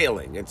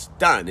failing. It's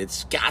done.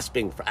 It's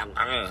gasping for,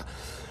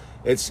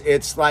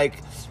 it's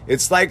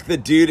like the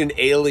dude in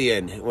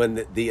Alien when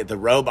the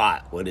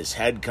robot, when his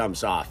head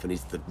comes off and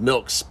he's the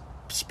milk's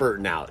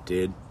spurting out,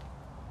 dude,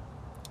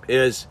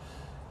 is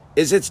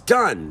it's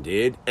done,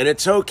 dude, and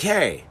it's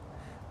okay.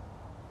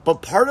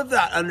 But part of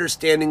that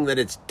understanding that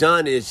it's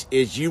done is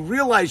you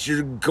realize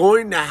you're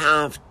going to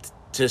have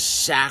to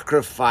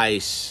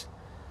sacrifice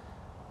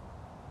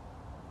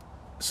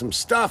some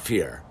stuff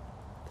here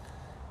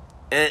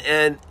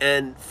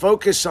and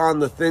focus on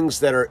the things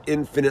that are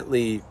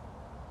infinitely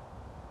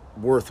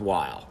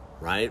worthwhile,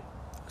 right?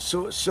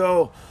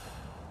 So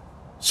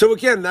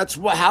again, that's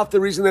half the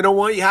reason they don't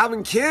want you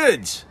having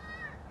kids.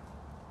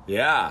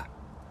 Yeah.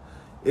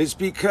 It's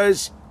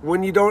because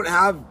when you don't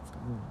have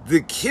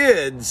the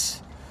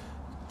kids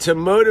to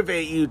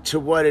motivate you to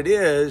what it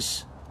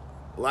is,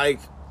 like,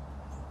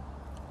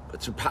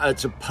 it's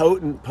a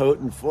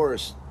potent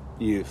force,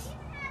 youth.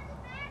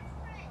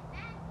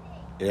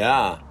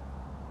 Yeah.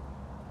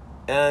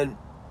 And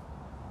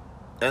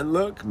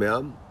look,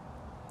 man.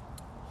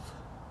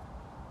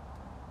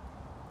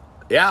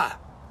 Yeah.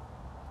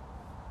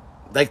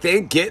 Like, they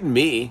ain't getting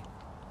me.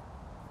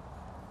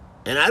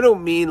 And I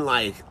don't mean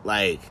like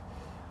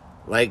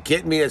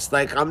getting me. It's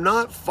like I'm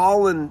not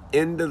falling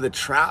into the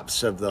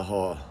traps of the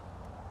whole.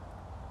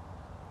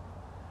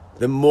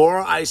 The more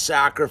I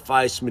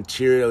sacrifice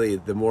materially,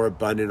 the more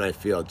abundant I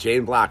feel.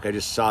 Jane Black, I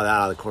just saw that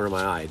out of the corner of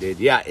my eye, dude.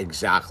 Yeah,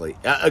 exactly.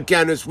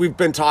 Again, as we've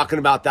been talking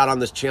about that on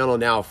this channel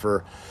now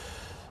for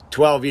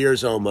 12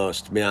 years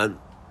almost, man.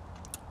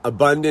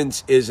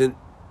 Abundance isn't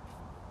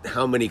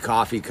how many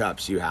coffee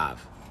cups you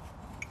have.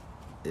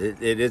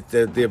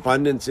 The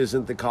abundance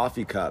isn't the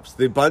coffee cups.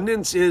 The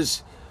abundance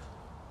is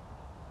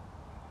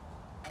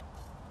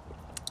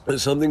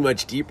something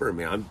much deeper,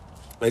 man.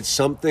 It's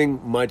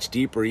something much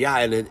deeper. Yeah,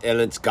 and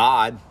it's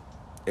God.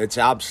 It's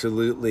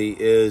absolutely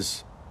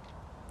is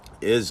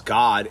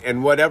God,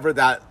 and whatever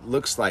that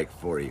looks like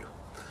for you.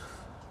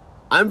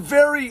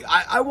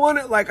 I want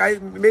it like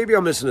maybe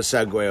I'm missing a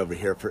segue over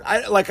here.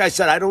 Like I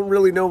said, I don't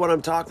really know what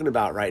I'm talking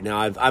about right now.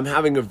 I'm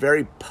having a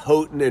very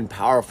potent and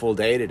powerful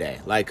day today.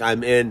 Like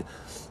I'm in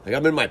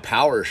my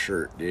power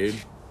shirt, dude.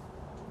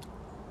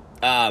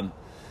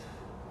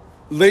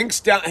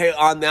 Links down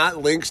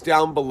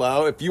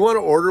below. If you want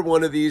to order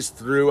one of these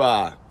through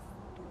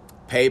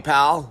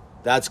PayPal,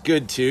 that's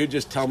good too.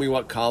 Just tell me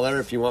what color,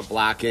 if you want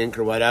black ink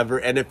or whatever.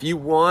 And if you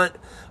want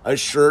a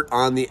shirt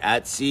on the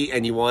Etsy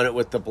and you want it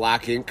with the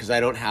black ink, because I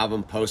don't have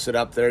them posted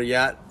up there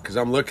yet, because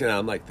I'm looking at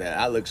them like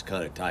that looks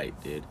kind of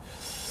tight, dude.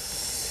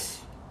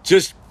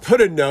 Just put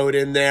a note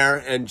in there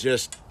and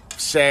just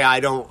say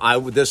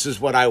this is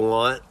what I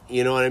want.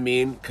 You know what I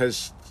mean?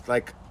 Because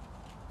like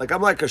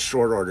I'm like a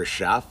short order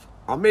chef.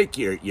 I'll make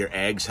your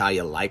eggs how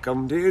you like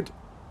them, dude.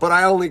 But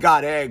I only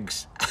got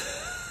eggs.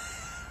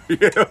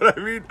 You know what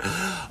I mean?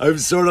 I'm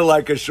sort of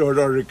like a short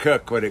order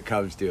cook when it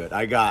comes to it.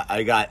 I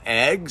got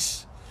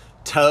eggs,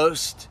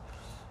 toast,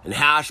 and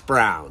hash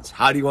browns.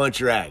 How do you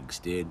want your eggs,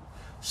 dude?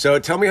 So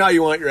tell me how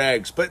you want your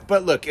eggs. But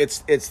look,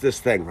 it's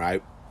this thing,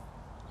 right?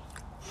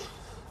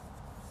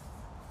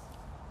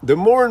 The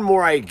more and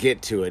more I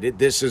get to it,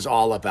 this is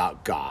all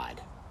about God.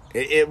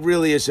 It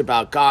really is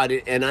about God.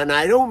 And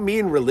I don't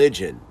mean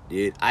religion,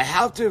 dude. I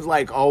have to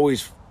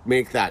always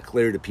make that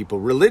clear to people.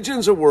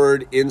 Religion's a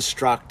word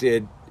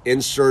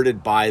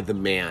inserted by the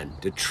man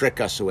to trick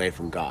us away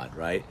from God,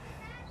 right?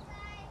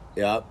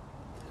 Yep.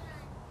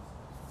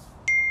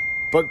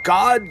 But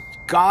God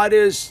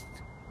is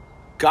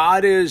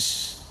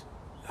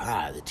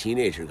the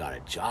teenager got a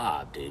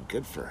job, dude.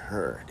 Good for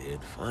her,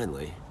 dude.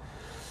 Finally.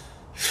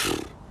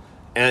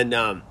 And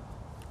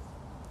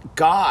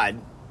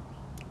God,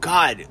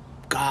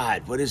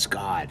 what is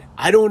God?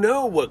 I don't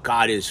know what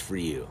God is for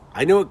you.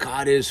 I know what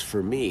God is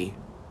for me.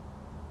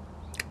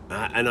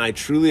 And I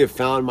truly have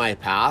found my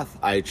path.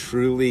 I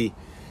truly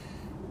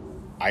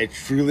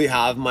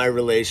have my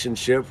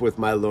relationship with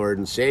my Lord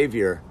and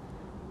Savior,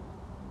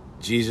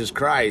 Jesus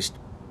Christ.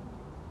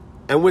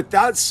 And with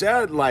that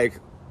said,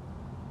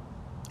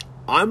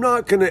 I'm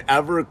not going to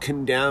ever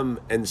condemn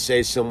and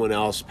say someone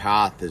else's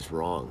path is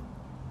wrong.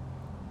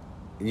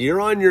 You're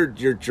on your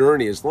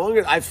journey. As long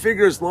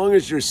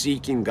as you're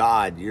seeking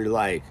God,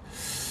 you're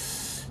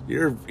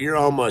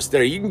almost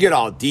there. You can get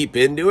all deep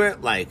into it,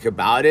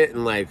 about it,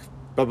 and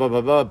blah, blah,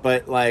 blah, blah,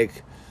 but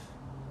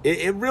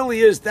it really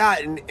is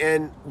that.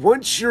 And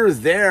once you're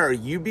there,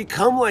 you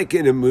become like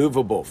an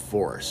immovable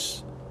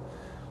force.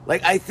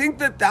 I think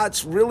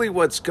that's really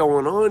what's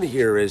going on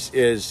here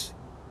is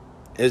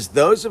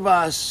those of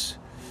us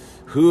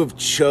who have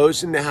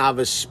chosen to have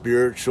a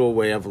spiritual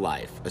way of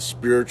life, a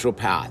spiritual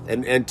path.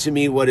 And to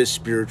me, what is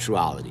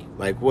spirituality?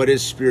 What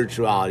is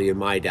spirituality in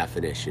my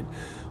definition?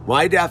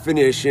 My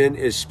definition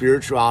is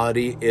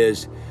spirituality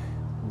is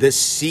the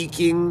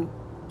seeking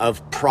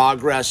of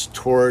progress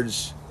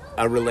towards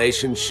a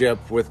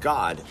relationship with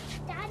God.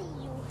 Daddy,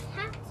 you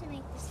have to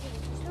make the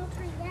stages. Don't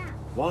try that.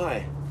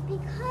 Why?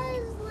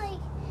 Because,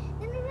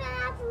 then we're gonna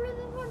have to rip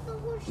apart the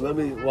whole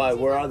shit. Why?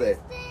 Where are they?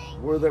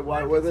 Where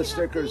are the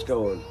stickers these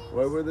going? things.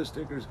 Where were the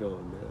stickers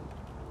going, man?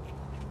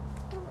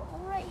 They're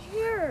all right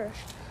here.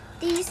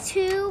 These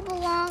two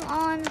belong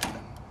on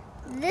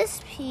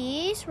this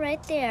piece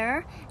right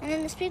there, and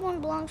then this big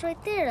one belongs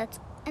right there.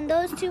 And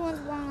those two ones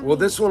belong on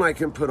This one I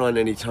can put on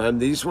any time.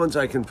 These ones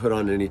I can put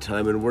on any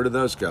time. And where do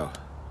those go?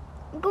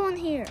 Go in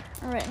here.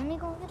 All right, let me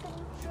go get the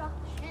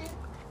instructions.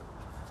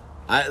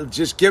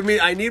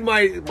 I need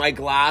my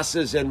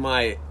glasses and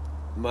my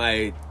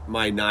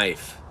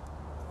knife.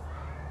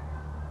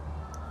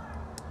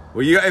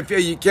 Well, if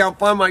you can't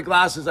find my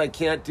glasses, I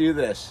can't do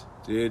this,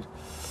 dude.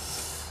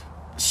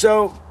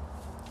 So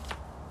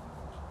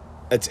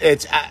it's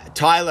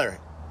Taylor.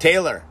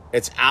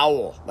 It's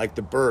owl, like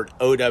the bird,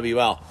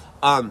 OWL.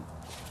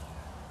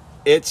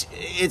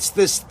 It's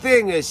this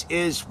thing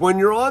is when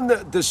you're on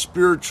the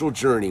spiritual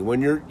journey,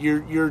 when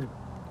you're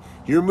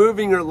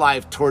moving your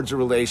life towards a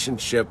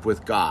relationship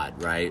with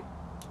God, right?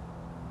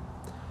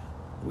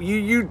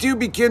 You do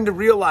begin to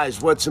realize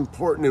what's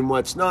important and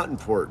what's not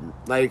important.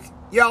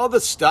 All the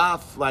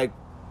stuff, the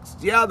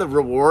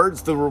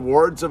rewards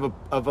of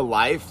a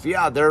life,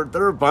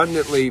 they're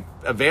abundantly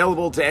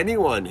available to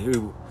anyone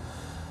who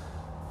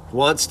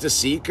wants to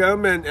seek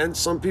them, and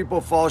some people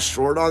fall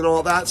short on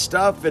all that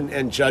stuff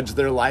and judge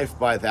their life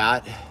by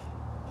that.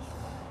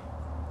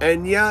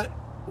 And yet,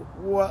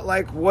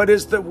 what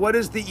is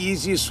the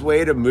easiest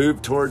way to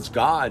move towards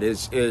God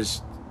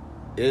is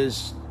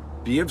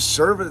be of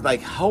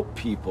service, help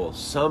people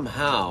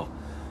somehow.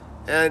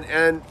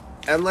 And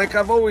like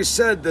I've always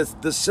said,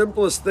 the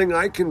simplest thing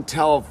I can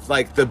tell,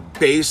 the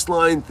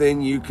baseline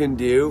thing you can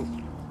do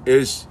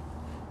is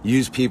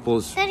use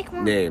people's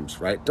names,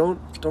 right? Don't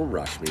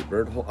rush me,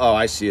 Bird. Oh,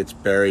 I see. It's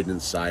buried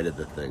inside of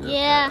the thing.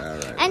 Yeah. Okay.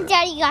 All right, and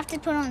Daddy, you have to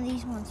put on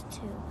these ones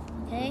too,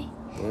 okay?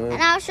 What?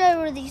 And I'll show you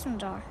where these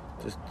ones are.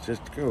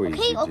 Just go easy,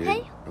 dude.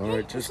 Okay. All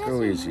right, just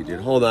go easy,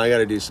 dude. Hold on, I got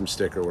to do some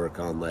sticker work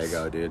on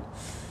Lego, dude.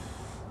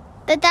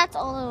 But that's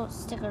all those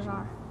stickers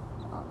are.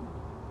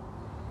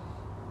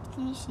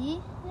 Can you see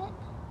it?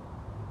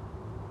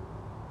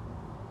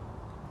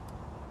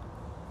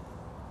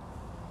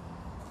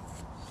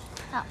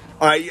 Oh.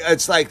 All right,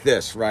 it's like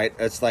this, right?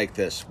 It's like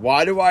this.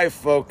 Why do I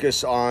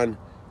focus on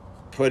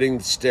putting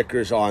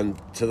stickers on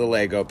to the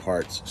Lego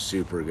parts?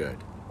 Super good.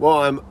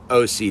 Well, I'm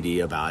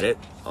OCD about it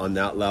on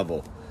that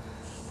level.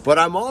 But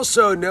I'm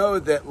also know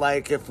that,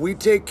 like, if we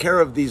take care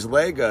of these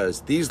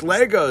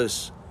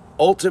Legos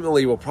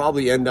ultimately will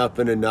probably end up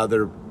in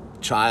another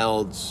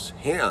child's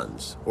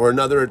hands or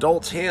another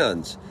adult's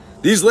hands.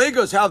 These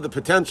Legos have the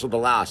potential to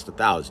last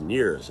 1,000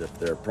 years if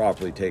they're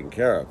properly taken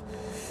care of,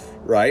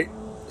 right?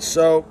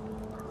 So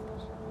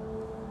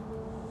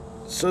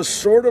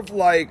sort of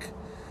like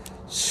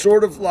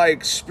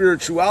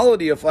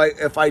spirituality, if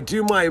I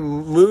do my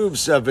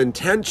moves of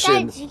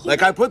intention, Guys,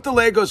 like I put the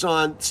Legos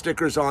on,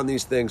 stickers on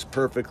these things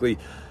perfectly,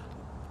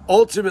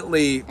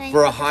 ultimately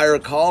for a higher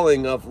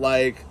calling of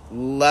like,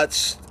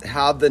 let's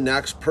have the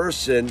next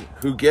person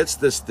who gets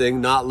this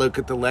thing not look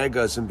at the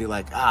Legos and be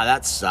like,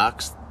 that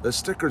sucks. The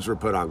stickers were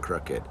put on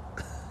crooked.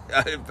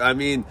 I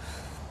mean,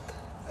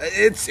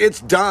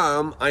 it's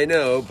dumb, I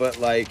know, but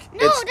like...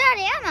 No,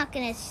 Daddy, I'm not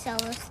going to sell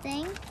this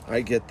thing.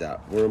 I get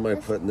that. Where am I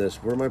putting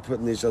this? Where am I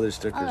putting these other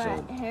stickers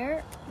on?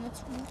 Here,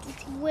 it's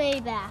way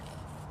back.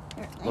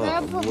 Here, I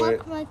gotta put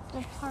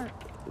the part.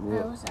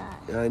 Where was that?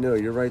 Yeah, I know,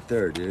 you're right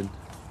there, dude.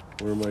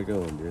 Where am I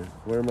going, dude?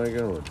 Where am I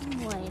going?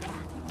 Way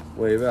back.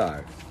 Way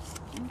back.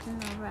 It's in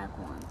the red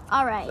one.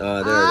 All right.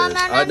 There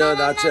it is. No,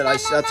 that's it.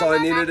 That's all I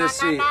needed to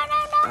see.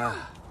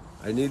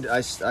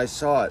 I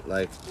saw it,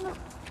 like...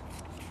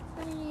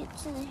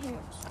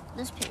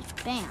 This page,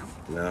 bam.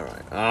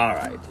 All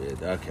right,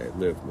 dude. Okay,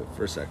 move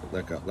for a second.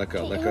 Let go.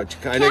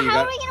 I know you got.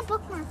 How are we gonna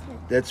bookmark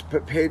it? It's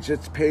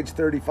page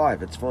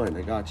 35. It's fine.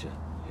 I got you.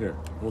 Here,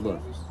 hold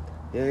on.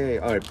 Yeah.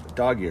 All right,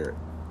 dog ear.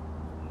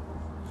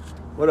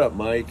 What up,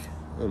 Mike?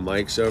 Oh,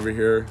 Mike's over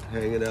here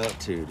hanging out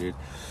too, dude.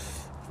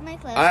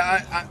 Mike,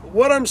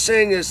 what I'm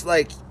saying is,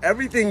 like,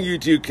 everything you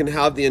do can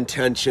have the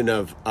intention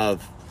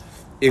of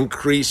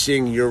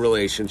increasing your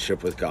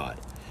relationship with God.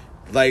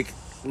 Like.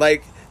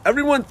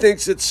 Everyone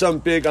thinks it's some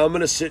big, I'm going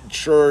to sit in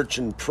church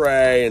and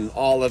pray and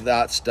all of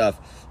that stuff.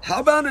 How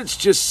about it's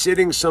just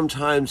sitting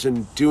sometimes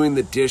and doing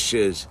the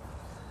dishes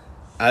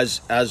as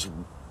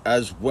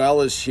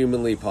well as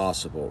humanly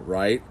possible,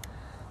 right?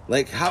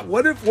 Like,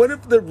 what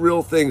if the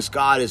real thing's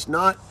God is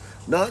not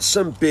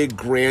some big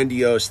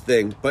grandiose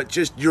thing, but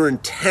just your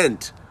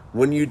intent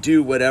when you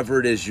do whatever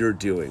it is you're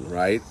doing,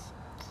 right?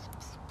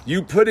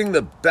 You putting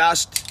the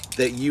best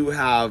that you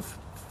have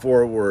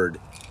forward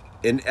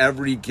in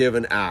every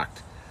given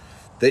act.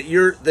 That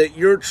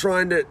you're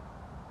trying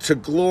to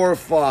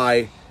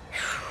glorify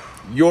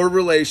your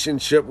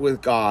relationship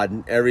with God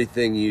in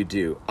everything you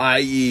do,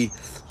 i.e.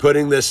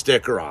 putting this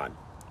sticker on.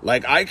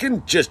 Like, I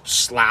can just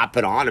slap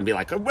it on and be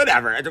like,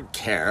 whatever, I don't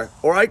care.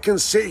 Or I can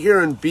sit here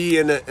and be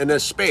in a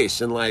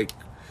space and like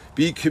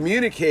be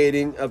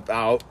communicating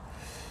about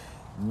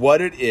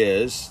what it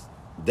is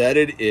that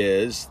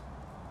is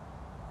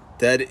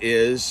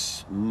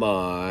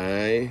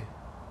my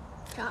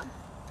job.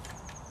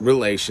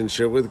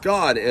 Relationship with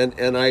God,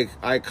 and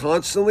I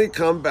constantly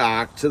come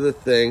back to the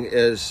thing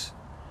is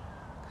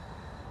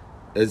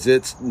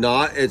it's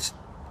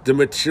the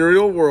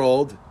material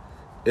world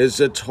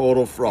is a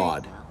total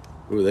fraud.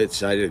 Ooh, I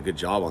did a good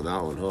job on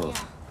that one, huh?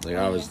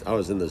 Yeah. Like I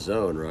was in the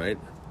zone, right?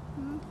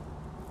 Mm-hmm.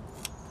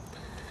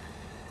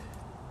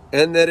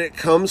 And that it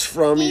comes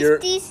from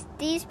these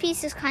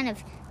pieces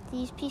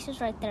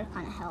right there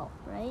kind of help,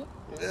 right?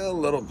 Yeah, a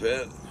little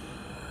bit.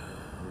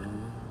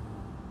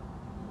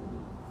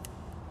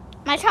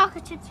 My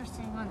chocolate chips are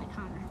sitting on the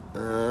counter.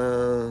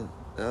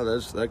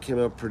 That came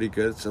out pretty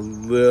good. It's a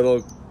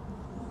little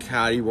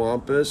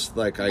cattywampus.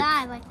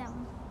 I like that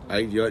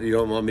one. You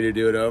don't want me to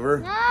do it over?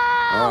 No.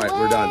 All right,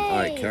 we're done. All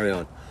right, carry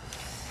on.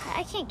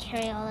 I can't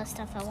carry all that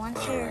stuff at once.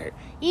 All right.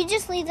 You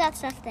just leave that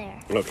stuff there.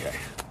 Okay.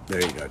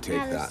 There you go.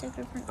 Take that.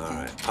 All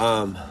right.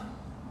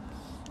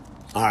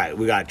 All right.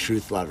 We got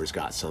Truth Lovers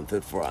got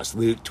something for us.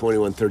 Luke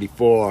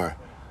 21:34.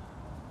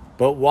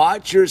 But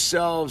watch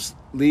yourselves,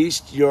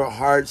 lest your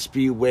hearts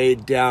be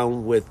weighed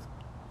down with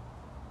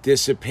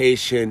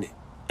dissipation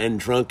and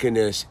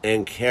drunkenness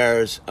and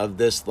cares of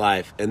this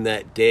life, and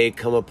that day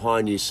come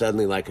upon you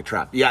suddenly like a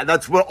trap. Yeah,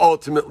 that's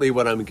ultimately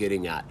what I'm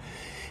getting at.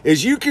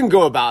 Is you can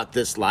go about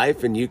this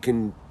life and you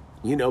can,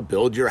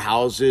 build your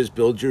houses,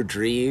 build your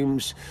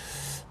dreams,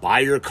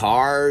 buy your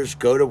cars,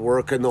 go to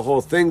work and the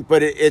whole thing.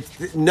 But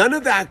it's none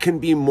of that can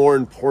be more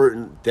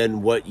important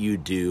than what you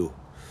do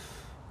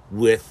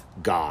with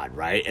God,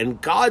 right?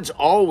 And God's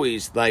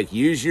always like,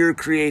 use your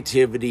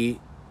creativity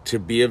to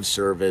be of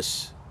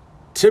service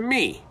to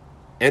me.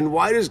 And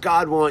why does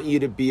God want you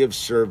to be of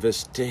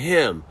service to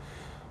him?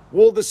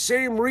 Well, the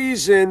same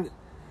reason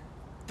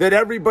that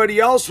everybody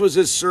else was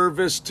of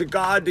service to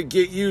God to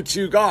get you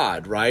to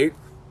God, right?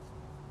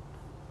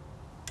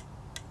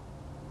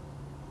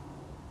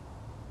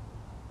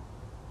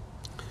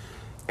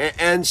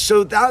 And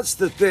so that's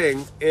the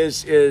thing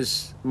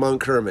is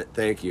Monk Hermit,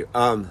 thank you.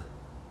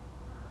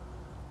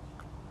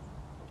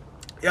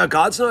 Yeah,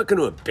 God's not going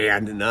to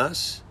abandon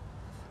us,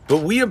 but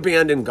we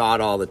abandon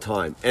God all the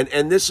time.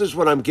 And this is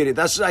what I'm getting.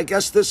 I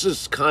guess this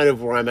is kind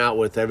of where I'm at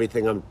with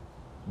everything I'm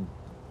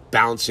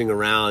bouncing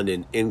around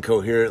and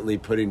incoherently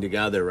putting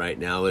together right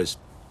now is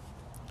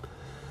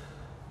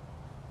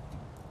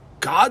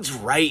God's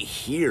right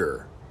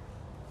here.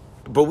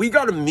 But we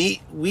got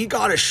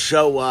to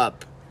show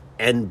up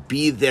and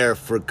be there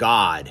for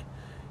God,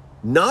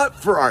 not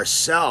for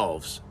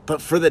ourselves,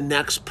 but for the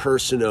next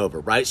person over,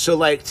 right? So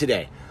like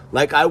today,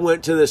 like I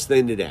went to this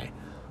thing today,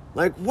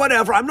 like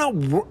whatever. I'm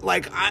not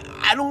like,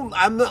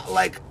 I'm not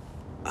like,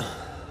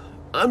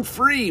 I'm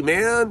free,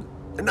 man.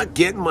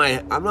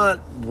 I'm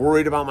not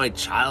worried about my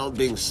child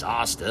being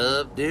sauced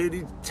up, dude.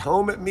 He's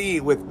home with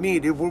me,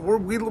 dude.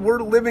 We're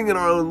living in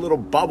our own little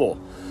bubble.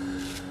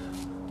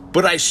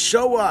 But I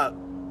show up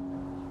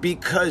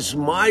because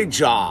my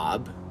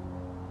job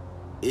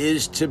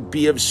is to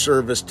be of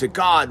service to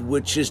God,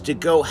 which is to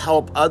go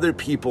help other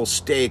people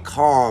stay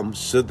calm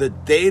so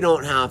that they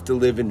don't have to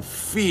live in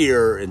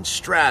fear and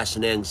stress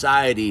and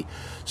anxiety,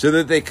 so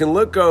that they can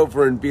look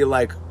over and be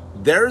like,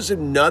 there's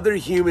another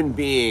human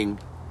being,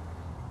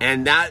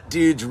 and that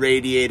dude's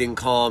radiating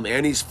calm,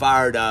 and he's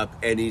fired up,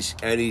 and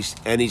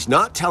he's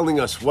not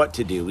telling us what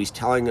to do. He's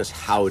telling us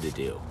how to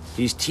do.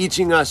 He's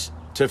teaching us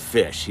to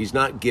fish. He's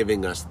not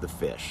giving us the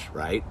fish,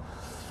 right?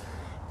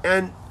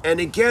 And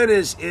again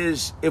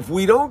is if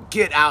we don't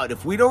get out,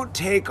 if we don't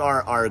take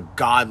our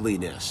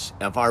godliness,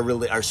 of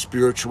our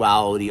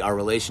spirituality, our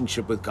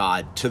relationship with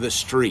God to the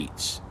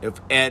streets,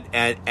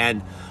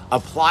 and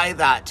apply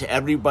that to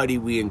everybody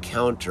we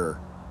encounter,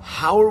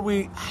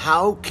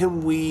 how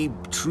can we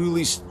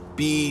truly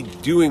be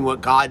doing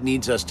what God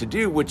needs us to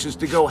do, which is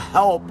to go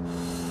help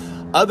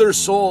other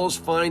souls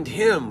find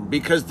Him,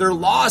 because they're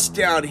lost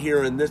down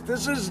here. And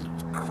this is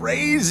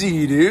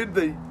crazy,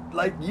 dude.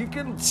 Like, you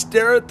can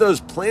stare at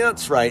those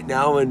plants right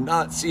now and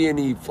not see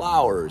any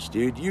flowers,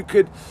 dude. You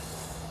can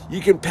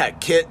pet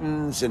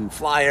kittens and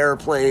fly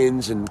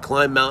airplanes and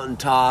climb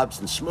mountaintops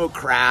and smoke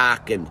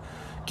crack and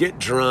get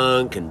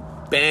drunk and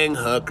bang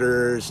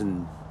hookers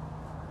and,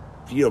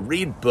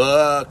 read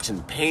books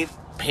and paint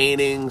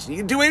paintings. You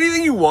can do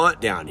anything you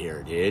want down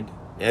here, dude.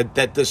 And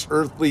that this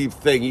earthly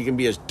thing, you can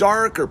be as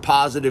dark or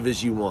positive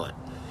as you want.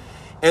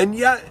 And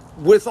yet,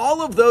 with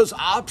all of those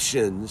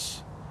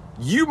options,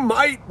 you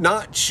might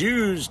not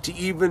choose to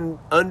even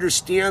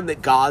understand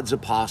that God's a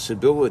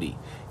possibility.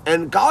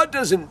 And God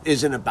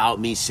isn't about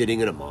me sitting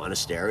in a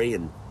monastery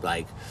and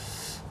like,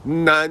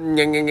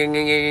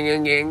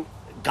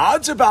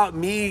 God's about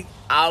me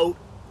out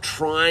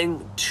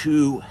trying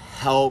to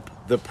help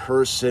the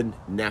person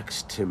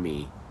next to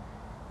me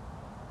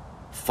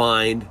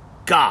find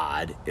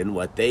God in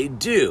what they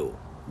do,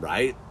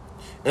 right?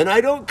 And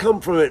I don't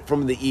come from it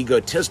from the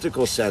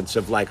egotistical sense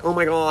of like, oh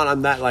my God,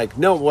 I'm that, like,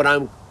 no,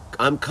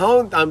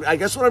 I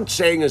guess what I'm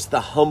saying is the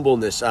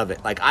humbleness of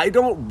it. Like, I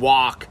don't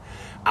walk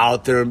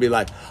out there and be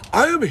like,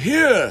 I'm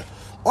here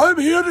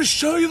to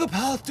show you the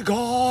path to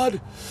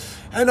God,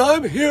 and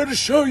I'm here to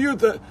show you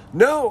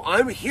no,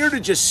 I'm here to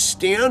just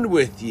stand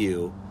with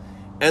you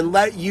and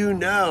let you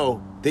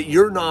know that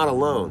you're not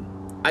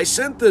alone. I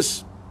sent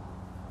this,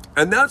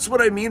 and that's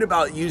what I mean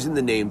about using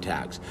the name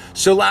tags.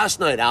 So last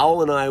night,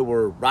 Owl and I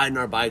were riding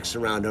our bikes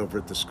around over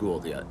at the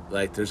school.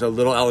 Like, there's a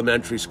little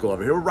elementary school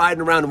over here. We're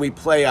riding around and we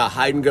play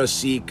hide and go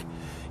seek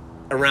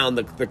around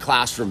the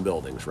classroom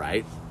buildings,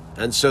 right?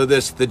 And so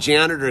the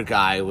janitor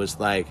guy was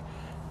like,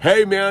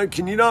 hey man,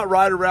 can you not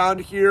ride around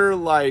here?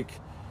 Like,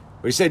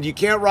 we said, you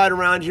can't ride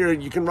around here.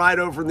 You can ride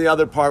over in the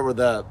other part where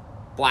the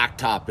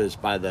blacktop is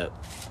by the,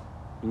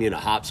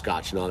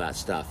 hopscotch and all that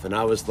stuff. And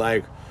I was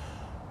like,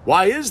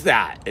 why is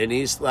that? And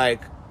he's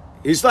like,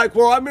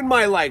 well, I'm in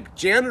my like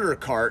janitor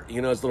cart,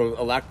 his little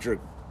electric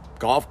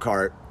golf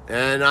cart,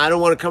 and I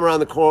don't want to come around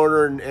the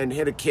corner and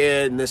hit a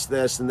kid and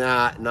this and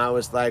that. And I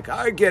was like,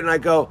 I get it. And I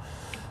go,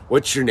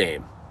 what's your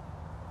name?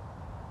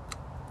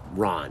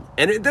 Ron.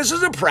 And this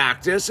is a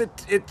practice.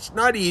 It's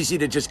not easy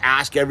to just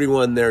ask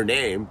everyone their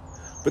name.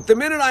 But the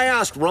minute I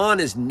ask Ron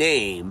his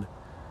name,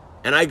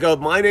 and I go,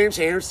 my name's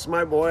Hamish, this is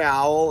my boy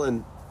Owl,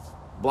 and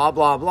blah,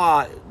 blah,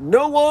 blah,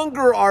 no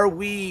longer are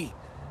we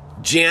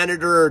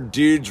janitor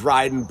dudes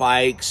riding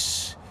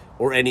bikes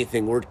or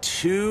anything. We're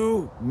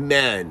two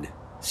men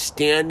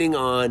standing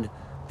on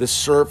the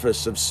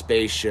surface of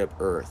spaceship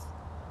Earth.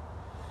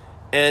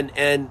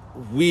 And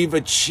we've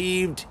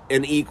achieved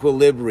an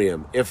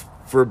equilibrium, if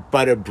for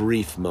but a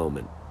brief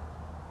moment.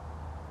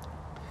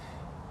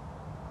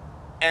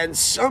 And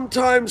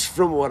sometimes,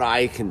 from what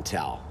I can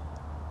tell,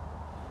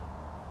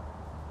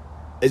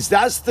 is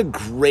that's the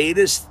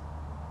greatest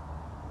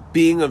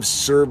being of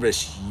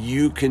service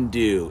you can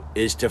do,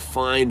 is to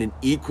find an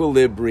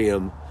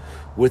equilibrium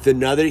with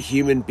another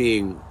human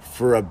being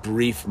for a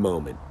brief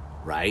moment,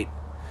 right?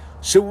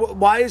 So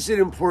why is it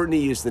important to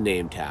use the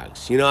name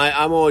tags?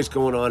 I'm always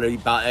going on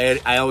about,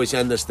 I always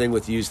end this thing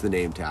with use the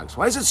name tags.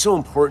 Why is it so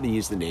important to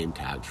use the name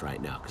tags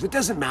right now? Because it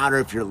doesn't matter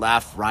if you're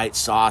left, right,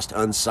 sauced,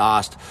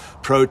 unsauced,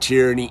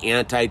 pro-tyranny,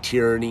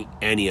 anti-tyranny,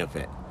 any of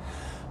it.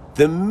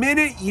 The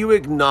minute you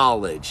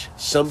acknowledge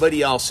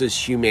somebody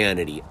else's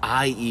humanity,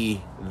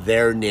 i.e.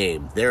 their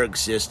name, their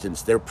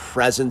existence, their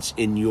presence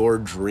in your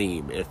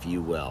dream, if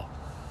you will,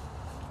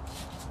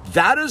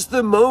 that is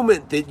the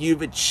moment that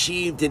you've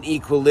achieved an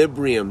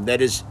equilibrium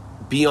that is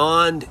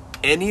beyond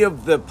any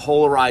of the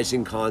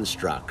polarizing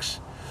constructs.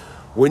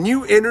 When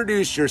you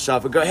introduce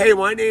yourself and go, hey,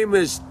 my name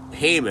is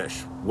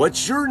Hamish.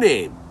 What's your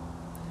name?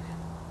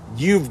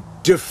 You've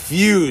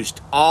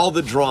diffused all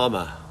the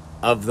drama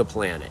of the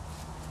planet.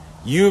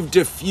 You've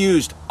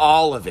diffused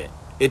all of it.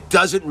 It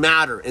doesn't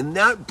matter. In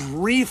that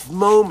brief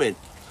moment,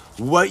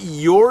 what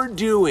you're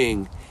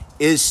doing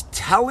is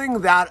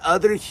telling that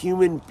other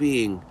human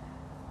being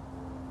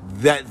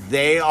that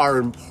they are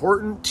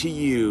important to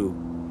you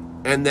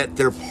and that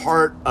they're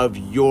part of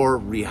your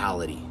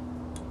reality.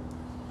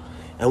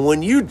 And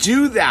when you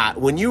do that,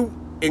 when you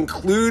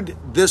include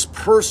this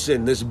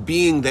person, this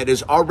being that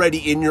is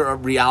already in your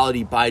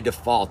reality by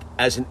default,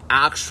 as an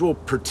actual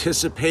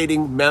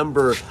participating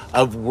member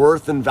of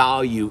worth and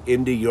value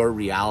into your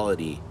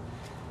reality,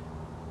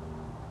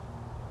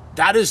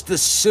 that is the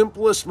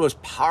simplest,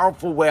 most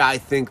powerful way I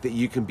think that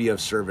you can be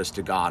of service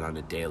to God on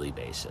a daily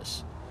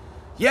basis.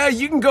 Yeah,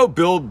 you can go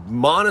build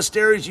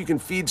monasteries, you can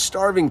feed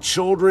starving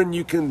children,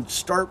 you can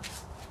start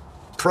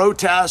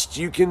protests,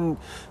 you can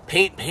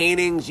paint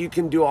paintings, you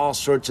can do all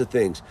sorts of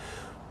things.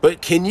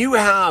 But can you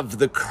have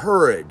the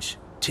courage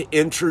to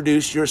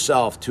introduce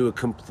yourself to a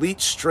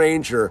complete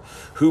stranger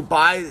who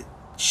by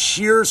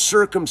sheer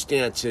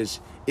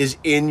circumstances is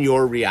in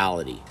your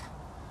reality?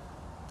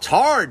 It's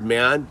hard,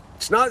 man.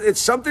 It's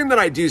something that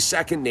I do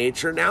second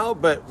nature now,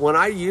 but when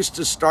I used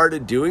to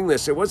started doing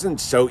this, it wasn't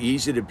so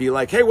easy to be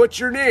like, hey, what's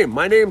your name?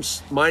 My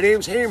name's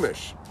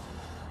Hamish.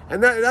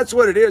 And that's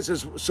what it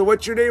is, so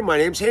what's your name? My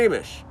name's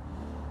Hamish.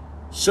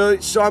 So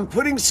I'm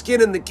putting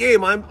skin in the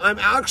game. I'm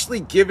actually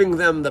giving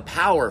them the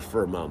power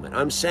for a moment.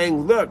 I'm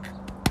saying, look,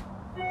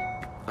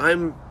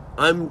 I'm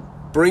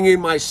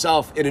bringing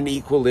myself in an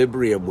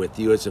equilibrium with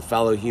you as a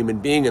fellow human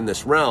being in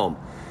this realm.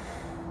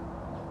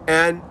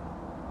 And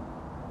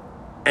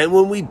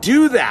when we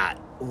do that,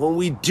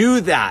 we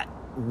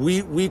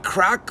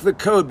crack the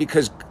code,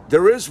 because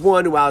there is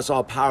one who has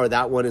all power.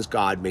 That one is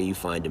God. May you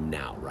find him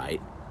now,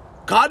 right?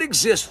 God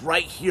exists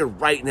right here,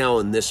 right now,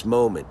 in this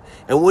moment.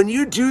 And when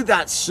you do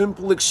that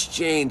simple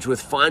exchange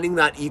with finding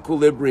that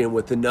equilibrium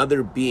with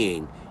another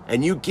being,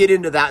 and you get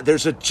into that,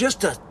 there's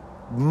just a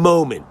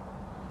moment.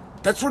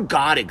 That's where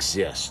God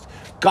exists.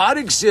 God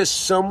exists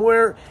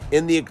somewhere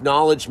in the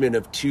acknowledgement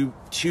of two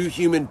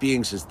human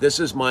beings as this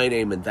is my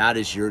name and that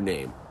is your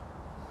name.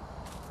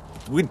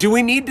 Do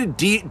we need to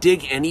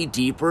dig any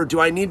deeper? Do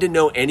I need to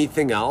know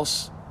anything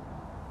else?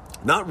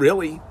 Not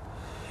really.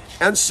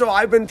 And so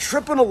I've been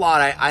tripping a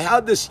lot. I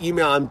had this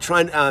email. I'm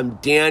trying,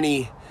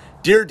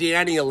 Dear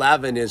Danny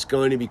 11 is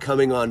going to be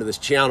coming onto this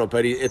channel,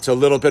 but it's a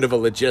little bit of a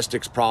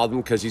logistics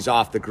problem because he's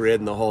off the grid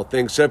and the whole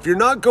thing. So if you're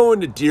not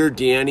going to Dear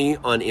Danny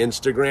on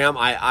Instagram,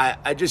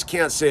 I just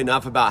can't say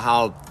enough about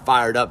how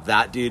fired up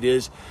that dude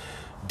is.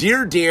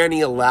 Dear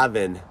Danny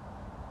 11,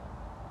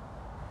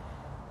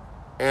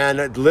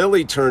 and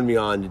Lily turned me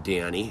on to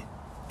Danny,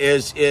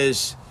 is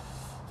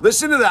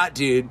listen to that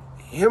dude.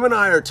 Him and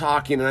I are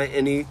talking,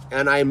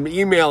 and I'm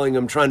emailing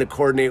him trying to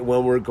coordinate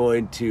when we're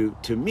going to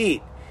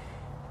meet.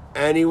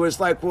 And he was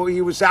like, well,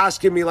 he was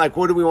asking me, like,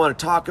 what do we want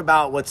to talk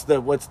about? What's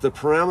the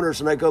parameters?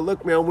 And I go,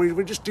 look, man,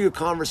 we just do a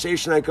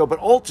conversation. I go, but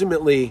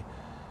ultimately,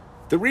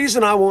 the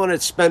reason I want to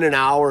spend an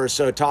hour or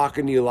so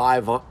talking to you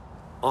live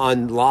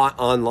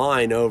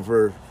online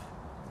over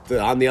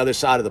on the other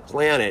side of the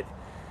planet,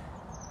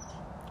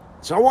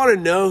 so I want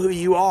to know who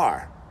you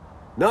are.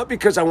 Not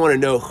because I want to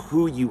know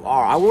who you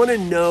are. I want to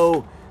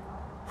know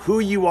who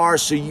you are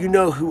so you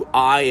know who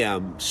I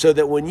am, so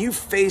that when you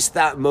face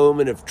that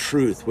moment of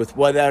truth with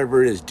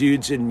whatever it is,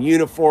 dudes in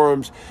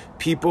uniforms,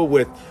 people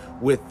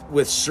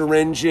with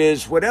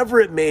syringes,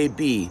 whatever it may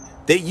be,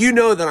 that you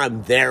know that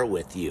I'm there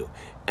with you,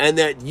 and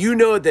that you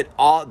know that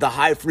all the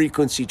high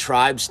frequency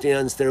tribe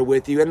stands there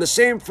with you. And the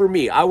same for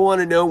me. I want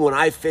to know when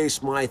I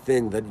face my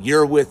thing that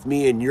you're with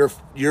me and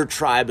your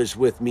tribe is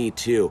with me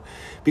too.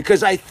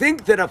 Because I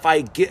think that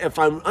if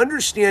I'm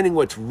understanding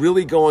what's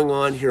really going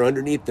on here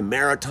underneath the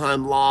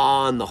maritime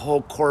law and the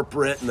whole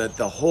corporate and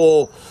the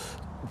whole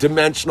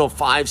dimensional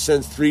 5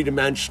 sense,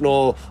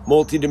 3-dimensional,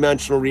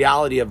 multi-dimensional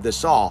reality of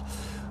this all,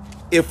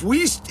 if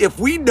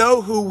we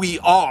know who we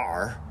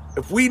are,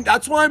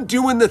 that's why I'm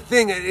doing the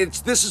thing.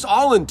 This is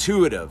all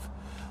intuitive.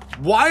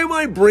 Why am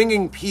I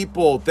bringing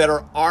people that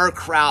are our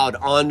crowd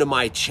onto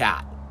my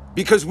chat?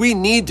 Because we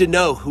need to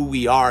know who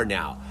we are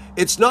now.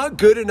 It's not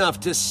good enough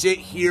to sit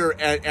here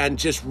and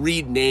just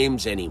read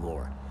names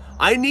anymore.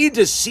 We need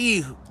to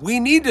see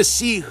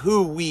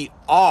who we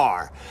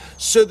are,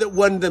 so that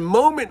when the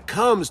moment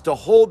comes to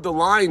hold the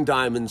line,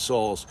 Diamond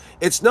Souls,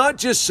 it's not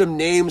just some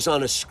names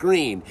on a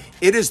screen.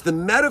 It is the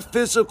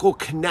metaphysical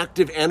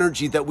connective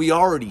energy that we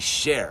already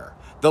share.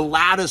 The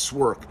lattice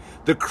work,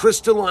 the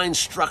crystalline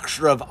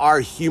structure of our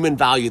human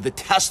value, the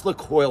Tesla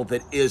coil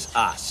that is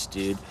us,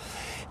 dude.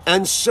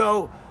 And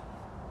so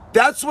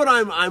that's what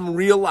I'm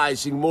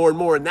realizing more and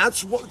more. And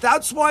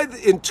that's why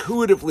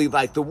intuitively,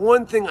 like, the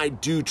one thing I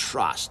do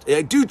trust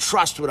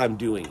what I'm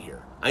doing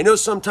here. I know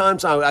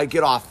sometimes I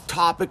get off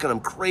topic and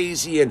I'm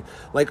crazy, and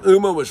like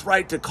Uma was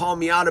right to call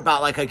me out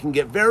about, like, I can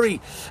get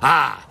very,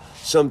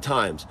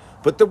 sometimes.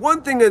 But the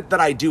one thing that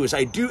I do is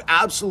I do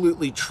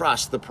absolutely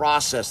trust the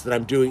process that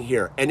I'm doing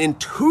here. And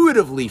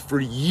intuitively for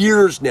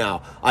years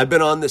now, I've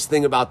been on this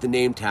thing about the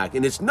name tag.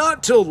 And it's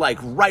not till like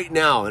right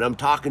now, and I'm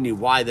talking to you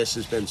why this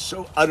has been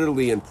so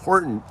utterly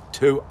important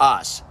to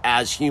us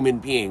as human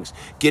beings,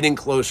 getting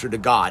closer to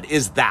God,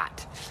 is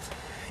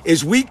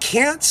we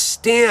can't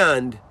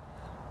stand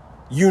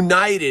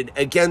united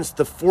against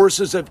the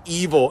forces of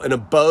evil in a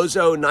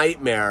bozo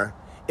nightmare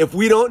if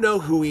we don't know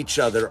who each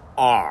other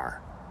are.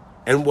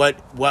 And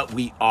what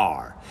we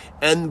are.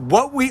 And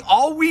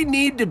all we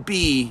need to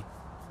be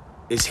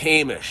is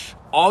Hamish.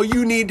 All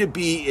you need to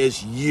be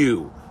is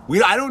you.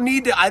 I don't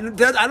need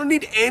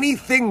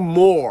anything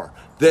more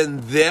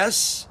than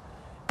this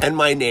and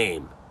my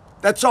name.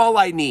 That's all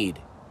I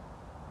need.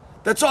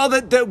 That's all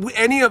that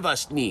any of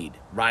us need,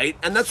 right?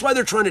 And that's why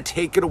they're trying to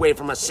take it away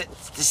from us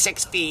to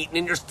 6 feet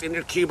and in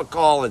your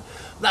cubicle and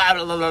blah,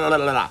 blah, blah, blah, blah,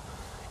 blah.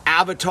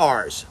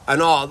 Avatars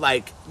and all,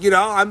 like,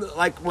 I'm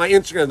like my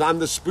Instagram, I'm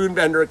the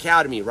Spoonbender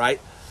Academy,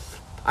 right?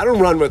 I don't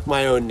run with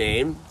my own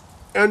name.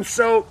 And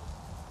so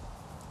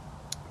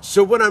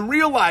what I'm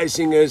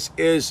realizing is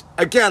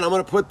again, I'm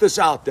going to put this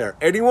out there.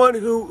 Anyone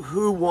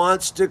who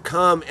wants to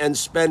come and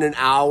spend an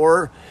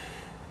hour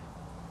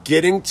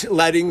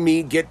letting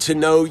me get to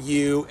know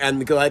you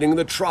and letting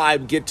the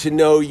tribe get to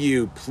know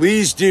you,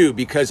 please do,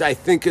 because I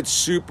think it's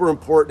super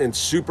important and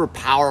super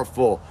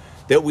powerful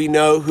that we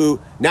know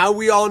now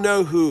we all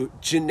know who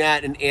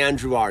Jeanette and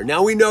Andrew are.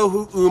 Now we know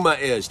who Uma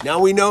is. Now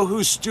we know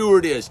who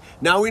Stuart is.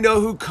 Now we know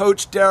who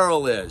Coach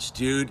Daryl is,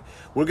 dude.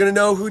 We're going to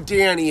know who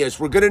Danny is.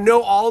 We're going to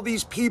know all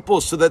these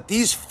people so that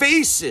these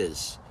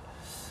faces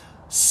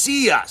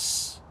see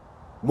us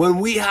when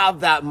we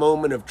have that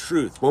moment of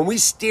truth, when we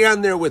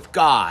stand there with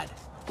God.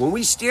 When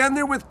we stand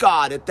there with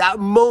God at that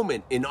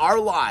moment in our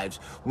lives,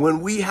 when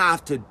we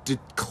have to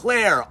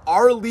declare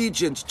our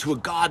allegiance to a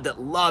God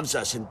that loves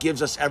us and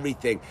gives us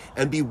everything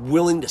and be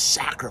willing to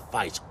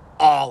sacrifice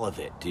all of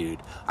it, dude.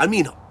 I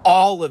mean,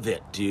 all of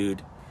it,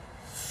 dude.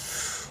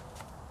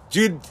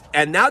 Dude,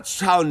 and that's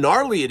how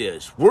gnarly it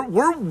is.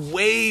 We're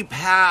way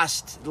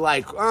past,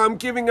 like, I'm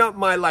giving up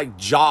my, like,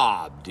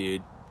 job,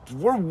 dude.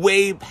 We're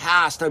way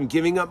past, I'm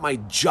giving up my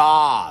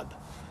job.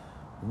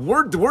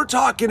 We're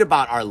talking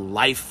about our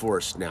life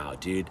force now,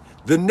 dude.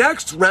 The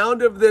next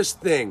round of this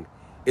thing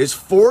is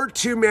 4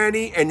 too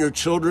many and your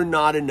children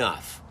not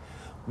enough.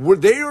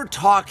 They are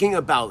talking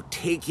about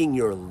taking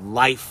your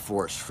life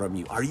force from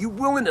you. Are you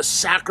willing to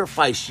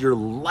sacrifice your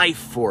life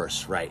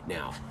force right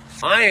now?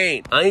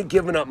 I ain't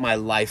giving up my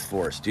life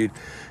force, dude.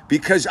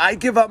 Because I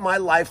give up my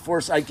life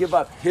force, I give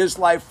up his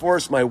life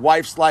force, my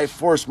wife's life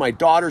force, my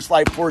daughter's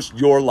life force,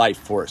 your life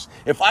force.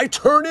 If I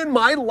turn in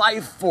my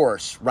life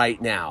force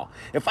right now,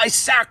 if I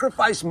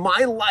sacrifice my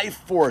life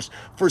force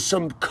for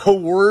some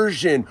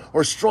coercion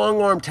or strong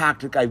arm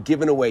tactic, I've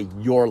given away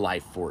your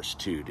life force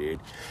too, dude.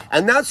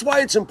 And that's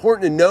why it's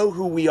important to know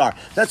who we are.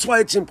 That's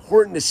why it's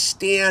important to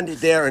stand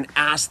there and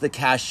ask the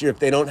cashier if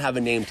they don't have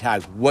a name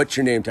tag, what's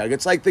your name tag?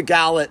 It's like the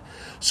gal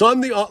so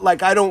I'm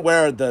I don't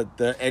wear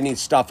any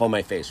stuff on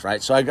my face,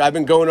 right? So I've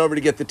been going over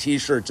to get the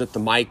t-shirts at the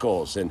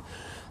Michaels, and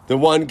the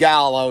one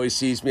gal always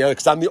sees me,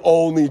 because I'm the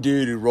only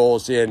dude who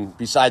rolls in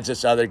besides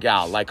this other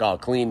gal, like all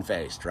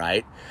clean-faced,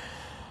 right?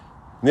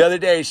 And the other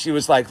day she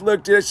was like,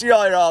 look, dude, I see you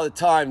all here all the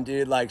time,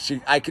 dude. Like,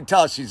 I could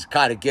tell she's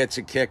kind of gets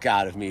a kick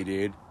out of me,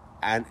 dude.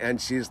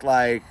 And she's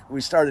like,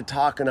 we started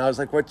talking. I was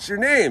like, what's your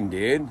name,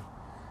 dude?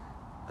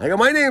 I go,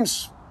 my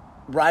name's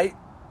right.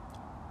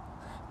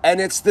 And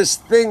it's this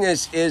thing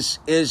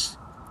is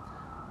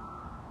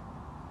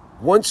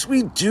once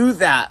we do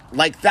that,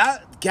 like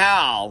that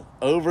gal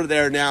over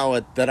there now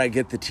that I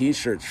get the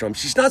t-shirts from,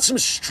 she's not some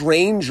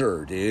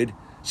stranger, dude.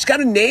 She's got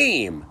a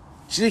name.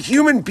 She's a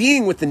human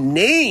being with a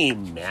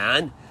name,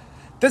 man.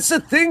 That's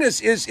the thing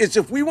is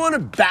if we want to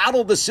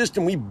battle the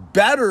system, we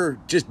better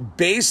just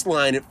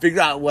baseline it, figure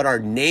out what our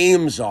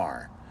names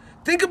are.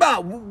 Think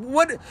about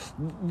what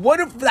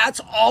if that's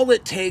all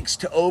it takes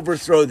to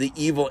overthrow the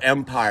evil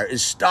empire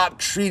is stop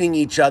treating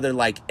each other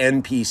like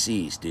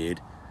NPCs, dude.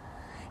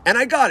 And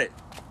I got it.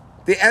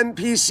 The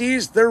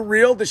NPCs, they're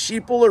real. The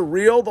sheeple are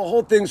real. The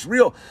whole thing's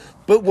real.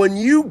 But when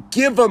you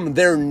give them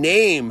their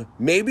name,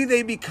 maybe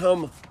they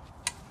become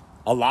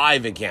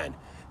alive again.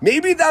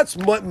 Maybe that's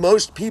what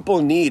most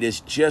people need,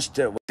 is just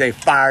to stay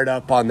fired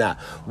up on that.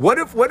 What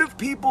if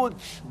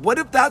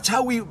that's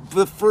how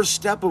the first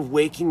step of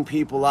waking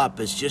people up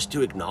is just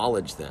to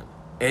acknowledge them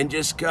and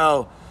just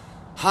go,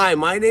 hi,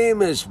 my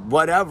name is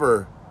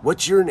whatever.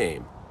 What's your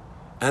name?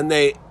 And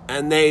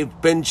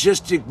they've been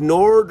just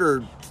ignored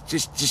or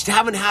just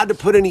haven't had to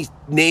put any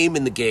name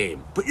in the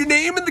game. Put your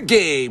name in the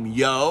game,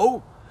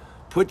 yo.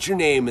 Put your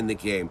name in the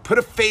game. Put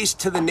a face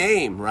to the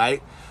name,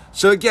 right?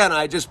 So again,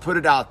 I just put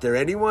it out there.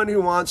 Anyone who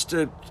wants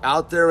to,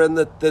 out there in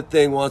the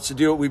thing, wants to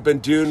do what we've been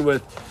doing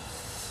with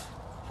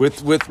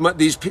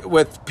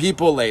with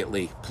people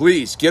lately.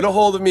 Please get a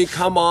hold of me.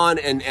 Come on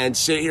and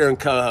sit here and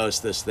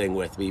co-host this thing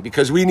with me,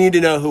 because we need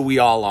to know who we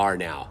all are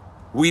now.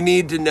 We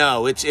need to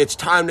know. It's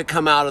time to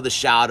come out of the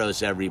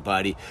shadows,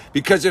 everybody.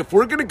 Because if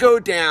we're going to go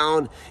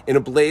down in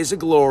a blaze of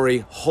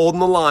glory, holding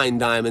the line,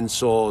 Diamond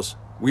Souls,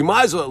 we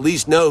might as well at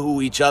least know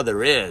who each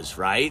other is,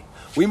 right?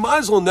 We might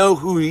as well know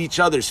who each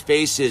other's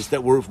face is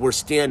that we're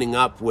standing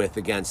up with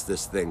against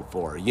this thing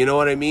for. You know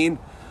what I mean?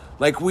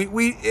 Like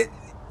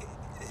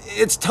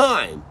it's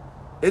time.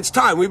 It's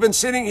time. We've been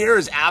sitting here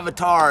as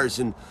avatars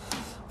and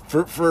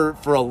for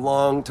a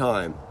long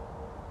time.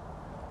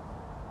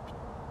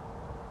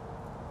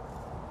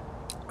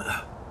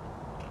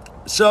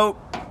 So,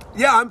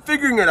 yeah, I'm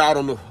figuring it out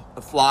on the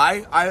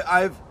fly.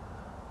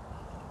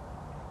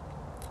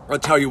 I'll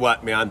tell you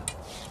what, man.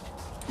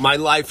 My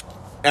life,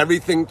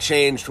 everything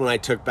changed when I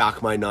took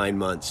back my 9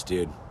 months,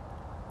 dude.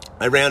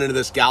 I ran into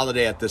this gal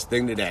today at this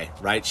thing today,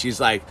 right? She's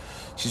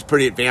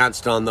pretty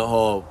advanced on the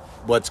whole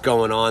what's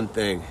going on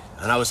thing.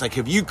 And I was like,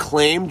 have you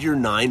claimed your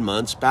 9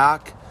 months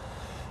back?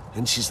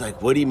 And she's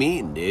like, what do you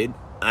mean, dude?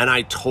 And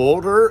I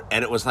told her,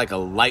 and it was like a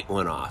light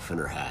went off in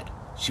her head.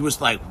 She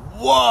was like,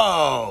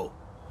 whoa.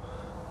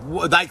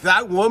 Like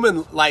that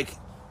woman, like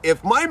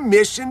if my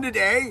mission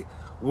today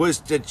was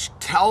to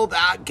tell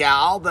that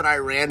gal that I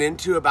ran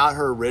into about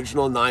her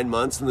original 9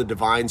 months and the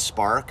divine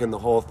spark and the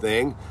whole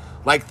thing,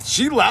 like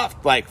she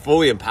left like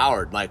fully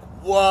empowered, like,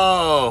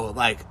 whoa,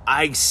 like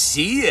I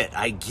see it,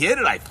 I get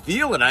it, I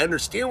feel it, I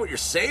understand what you're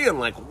saying,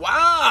 like,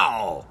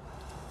 wow,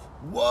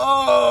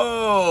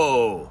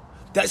 whoa.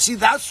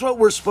 That's what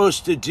we're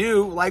supposed to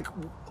do. Like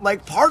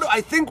part of, I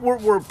think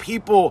we're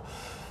people,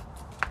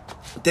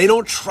 they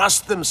don't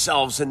trust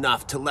themselves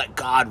enough to let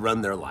God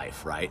run their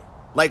life, right?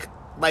 Like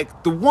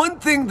the one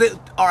thing that,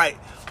 all right,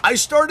 I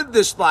started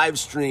this live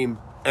stream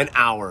an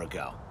hour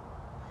ago.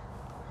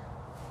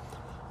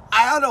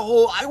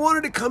 I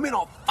wanted to come in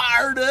all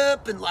fired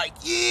up and like,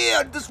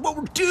 yeah, this is what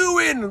we're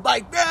doing.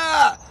 Like,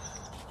 yeah,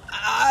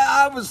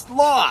 I was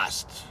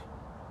lost.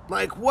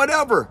 Like,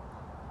 whatever.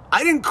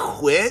 I didn't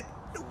quit,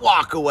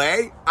 walk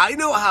away. I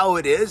know how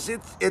it is.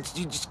 It's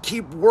you just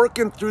keep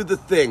working through the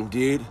thing,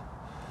 dude.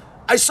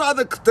 I saw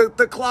the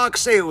clock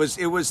say it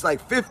was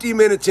like 50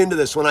 minutes into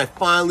this when I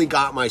finally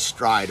got my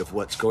stride of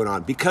what's going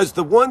on. Because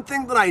the one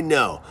thing that I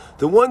know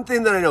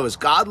is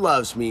God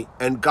loves me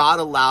and God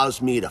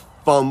allows me to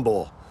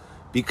fumble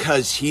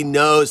because he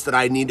knows that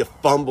I need to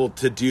fumble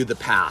to do the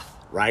path,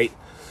 right?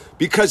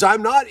 Because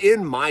I'm not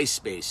in my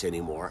space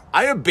anymore.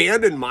 I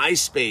abandoned my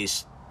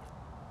space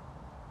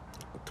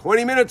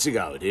 20 minutes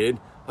ago, dude.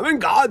 I'm in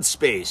God's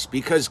space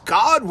because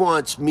God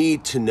wants me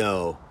to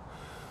know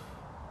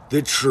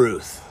the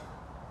truth.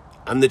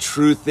 And the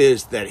truth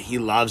is that he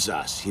loves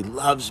us. He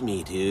loves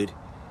me, dude.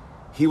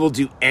 He will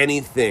do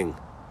anything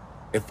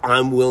if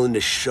I'm willing to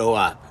show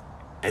up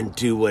and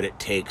do what it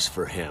takes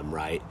for him,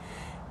 right?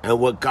 And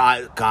what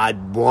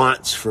God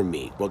wants from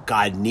me, what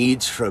God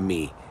needs from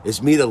me,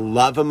 is me to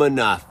love him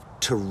enough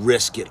to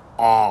risk it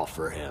all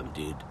for him,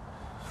 dude.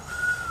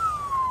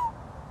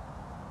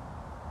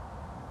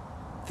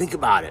 Think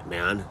about it,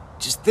 man.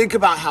 Just think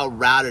about how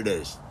rad it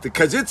is,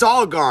 because it's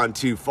all gone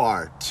too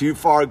far. Too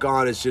far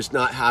gone is just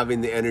not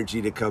having the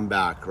energy to come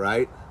back,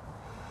 right?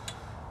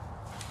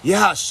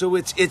 Yeah, so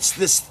it's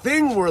this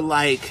thing where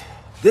like,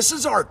 this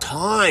is our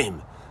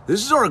time.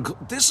 This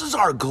is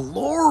our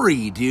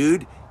glory,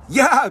 dude.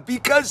 Yeah,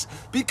 because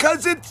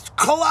it's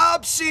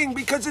collapsing,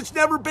 because it's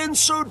never been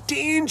so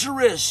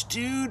dangerous,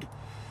 dude.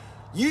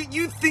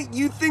 You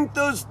think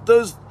those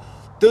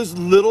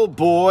little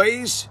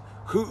boys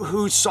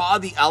who saw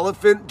the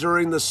elephant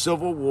during the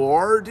Civil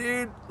War,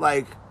 dude,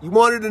 like, you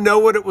wanted to know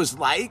what it was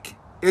like?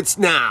 It's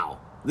now.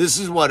 This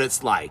is what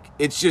it's like.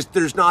 It's just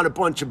there's not a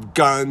bunch of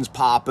guns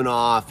popping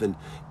off and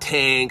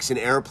tanks and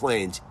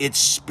airplanes. It's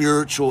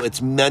spiritual.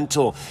 It's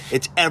mental.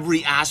 It's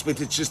every aspect.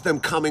 It's just them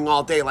coming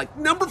all day like,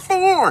 number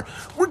 4,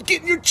 we're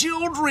getting your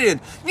children.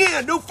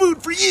 Yeah, no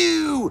food for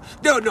you.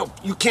 No,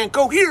 you can't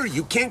go here.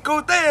 You can't go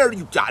there.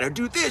 You got to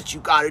do this.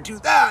 You got to do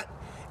that.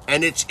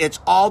 And it's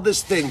all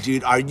this thing,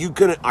 dude. Are you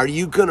gonna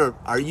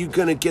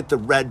get the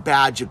red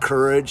badge of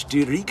courage,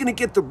 dude? Are you gonna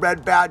get the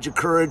red badge of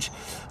courage?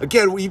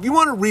 Again, if you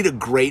want to read a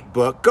great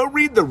book, go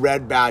read the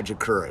Red Badge of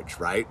Courage,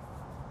 right?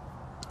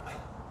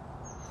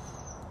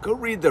 Go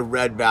read the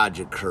Red Badge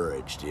of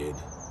Courage, dude.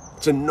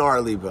 It's a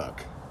gnarly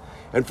book.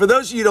 And for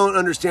those of you who don't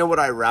understand what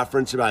I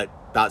reference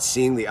about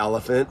seeing the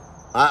elephant,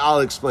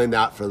 I'll explain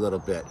that for a little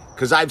bit.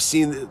 Because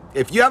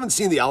if you haven't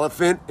seen the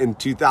elephant in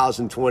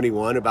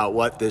 2021 about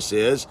what this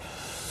is,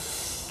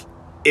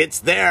 it's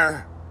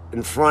there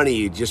in front of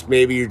you, just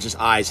maybe your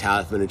eyes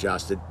haven't been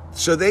adjusted.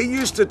 So they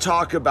used to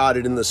talk about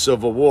it in the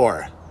Civil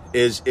War,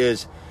 is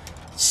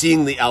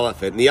seeing the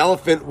elephant. And the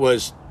elephant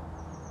was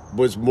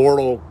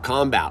mortal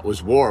combat,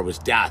 was war, was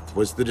death,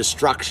 was the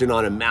destruction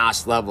on a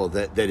mass level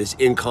that is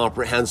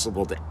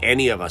incomprehensible to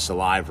any of us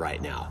alive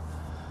right now.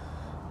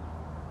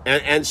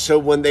 And so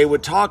when they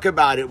would talk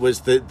about it,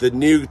 was the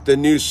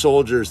new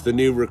soldiers, the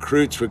new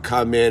recruits would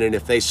come in, and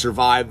if they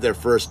survived their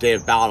first day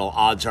of battle,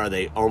 odds are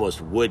they almost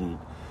wouldn't.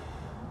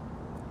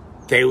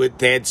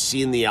 they had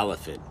seen the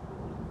elephant.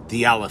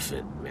 The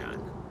elephant,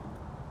 man.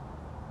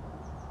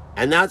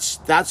 And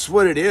that's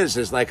what it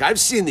is like, I've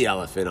seen the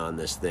elephant on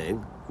this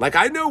thing. Like,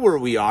 I know where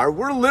we are.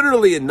 We're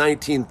literally in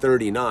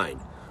 1939.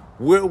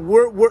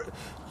 We're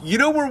you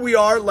know where we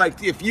are?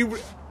 Like, if you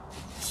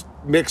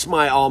mix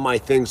all my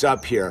things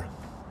up here,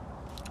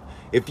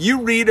 if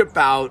you read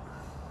about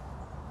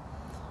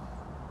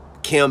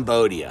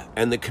Cambodia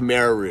and the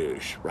Khmer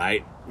Rouge,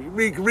 right?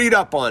 Read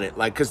up on it,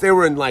 like, because they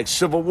were in, like,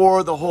 Civil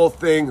War, the whole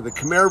thing. The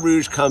Khmer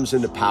Rouge comes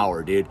into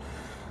power, dude.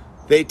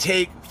 They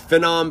take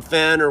Phnom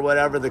Penh, or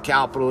whatever the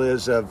capital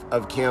is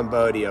of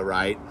Cambodia,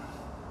 right?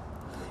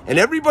 And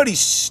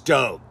everybody's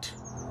stoked.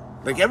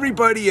 Like,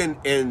 everybody in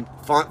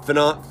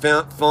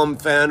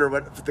Phnom Penh, or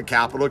what, the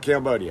capital of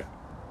Cambodia.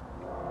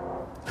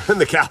 In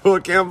the capital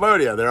of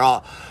Cambodia, they're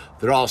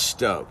all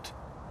stoked.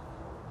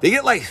 They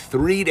get like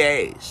 3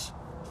 days.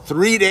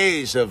 3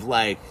 days of,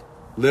 like,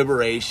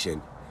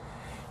 liberation.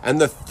 And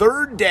the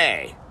third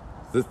day,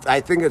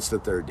 I think it's the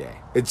third day.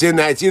 It's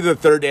either the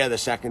third day or the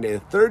second day. The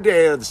third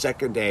day or the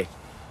second day,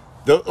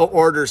 the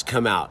orders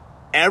come out.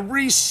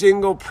 Every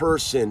single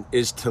person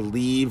is to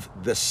leave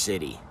the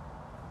city.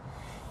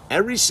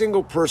 Every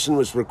single person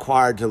was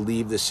required to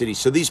leave the city.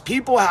 So these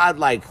people had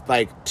like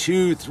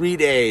 2-3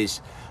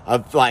 days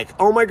of, like,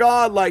 oh my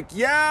God, like,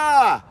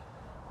 yeah,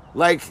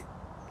 like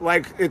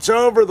it's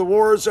over, the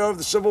war's over,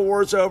 the Civil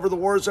War's over, the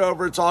war's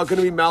over, it's all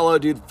gonna be mellow,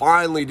 dude.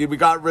 Finally, dude, we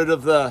got rid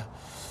of the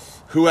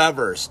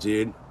whoever's,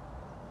 dude.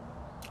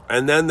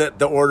 And then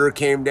the order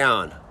came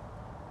down.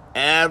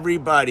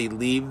 Everybody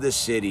leave the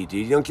city,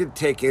 dude. You don't get to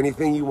take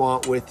anything you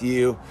want with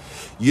you.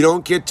 You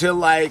don't get to,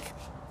 like,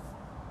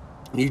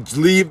 you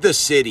leave the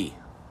city.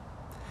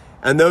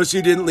 And those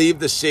who didn't leave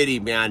the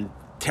city, man,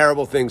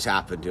 terrible things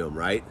happened to them,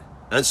 right?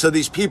 And so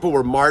these people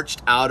were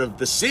marched out of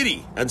the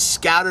city and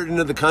scattered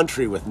into the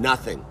country with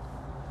nothing.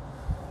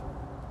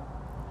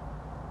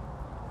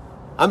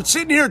 I'm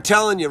sitting here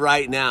telling you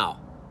right now,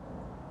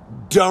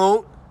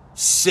 don't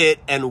sit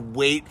and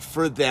wait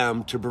for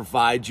them to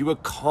provide you a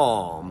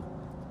calm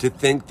to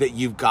think that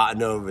you've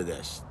gotten over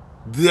this.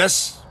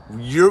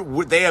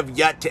 They have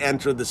yet to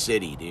enter the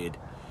city, dude.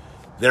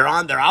 They're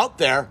out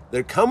there.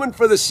 They're coming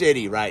for the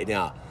city right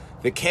now.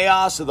 The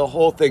chaos of the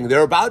whole thing.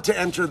 They're about to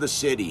enter the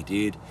city,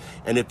 dude.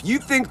 And if you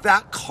think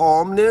that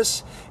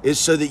calmness is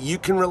so that you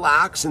can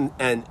relax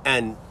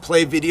and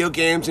play video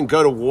games and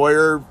go to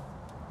Warrior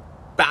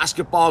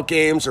basketball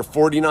games or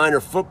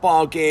 49er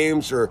football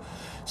games or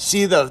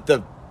see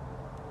the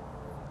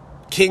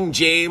King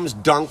James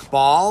dunk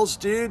balls,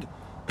 dude,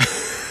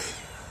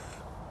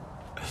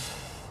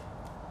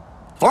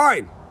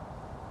 fine.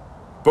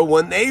 But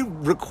when they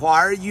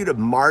require you to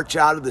march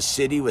out of the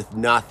city with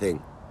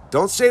nothing,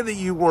 don't say that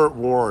you weren't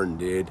warned,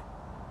 dude.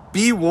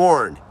 Be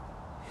warned.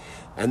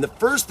 And the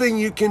first thing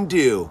you can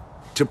do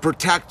to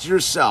protect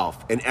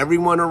yourself and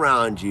everyone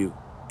around you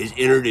is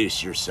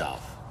introduce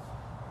yourself.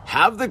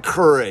 Have the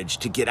courage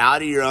to get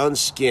out of your own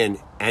skin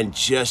and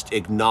just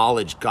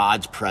acknowledge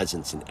God's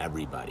presence in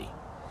everybody.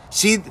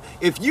 See,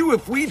 if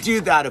we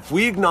do that, if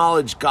we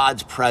acknowledge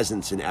God's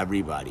presence in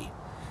everybody,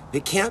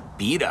 they can't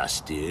beat us,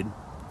 dude,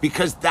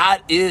 because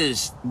that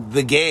is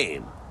the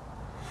game.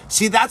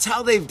 See, that's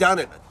how they've done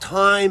it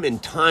time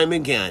and time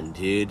again,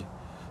 dude.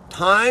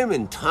 Time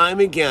and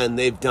time again,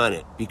 they've done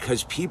it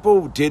because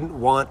people didn't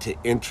want to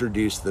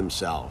introduce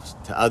themselves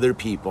to other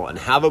people and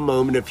have a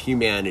moment of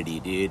humanity,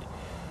 dude.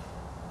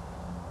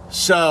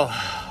 So,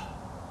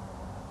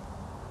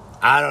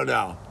 I don't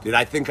know, dude.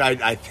 I think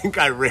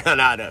I ran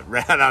out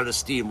of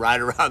steam right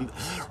around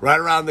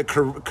the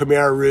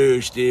Khmer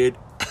Rouge, dude.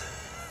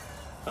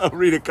 I'll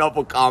read a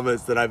couple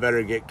comments that I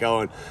better get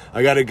going.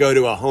 I got to go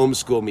to a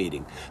homeschool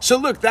meeting. So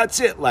look, that's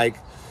it. Like,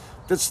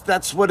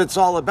 that's what it's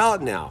all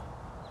about now.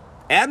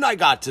 And I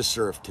got to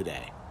surf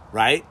today,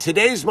 right?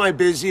 Today's my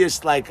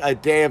busiest, like, a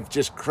day of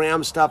just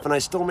cram stuff, and I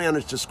still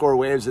managed to score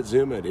waves at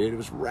Zuma, dude. It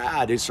was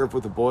rad. I surfed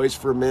with the boys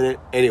for a minute.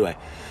 Anyway,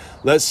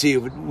 let's see.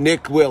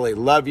 Nick Willie,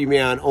 love you,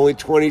 man. Only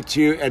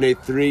 22 and a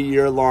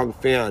 3-year-long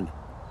fan.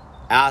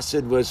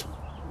 Acid was,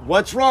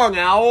 what's wrong,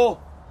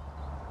 Owl?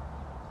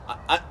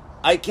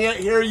 I can't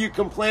hear you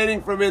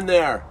complaining from in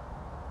there.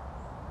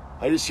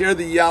 I just hear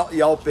the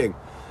yelping.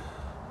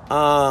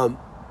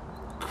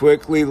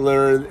 Quickly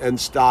learned and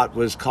stopped,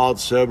 was called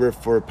sober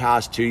for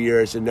past 2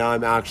 years, and now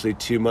I'm actually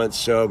 2 months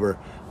sober.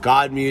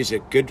 God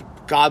music. Good.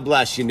 God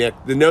bless you, Nick.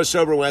 The No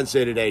Sober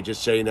Wednesday today,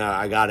 just so you know.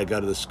 I got to go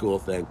to the school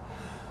thing.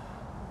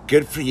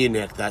 Good for you,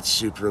 Nick. That's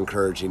super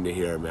encouraging to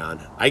hear,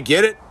 man. I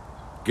get it.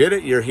 Get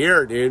it. You're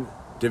here, dude.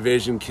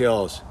 Division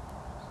kills.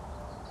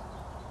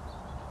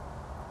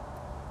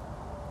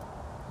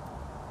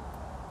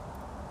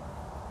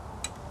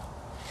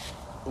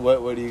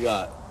 What do you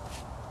got?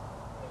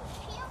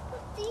 I can't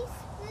put this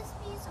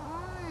piece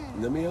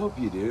on. Let me help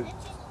you, dude. It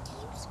just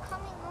keeps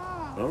coming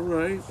off. All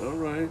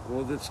right.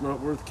 Well, that's not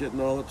worth getting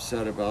all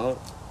upset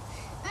about.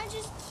 I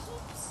just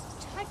keeps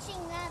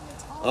touching that.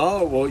 It's all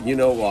Oh, well, you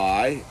know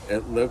why?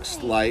 It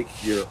looks like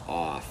you're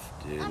off,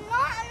 dude. I'm not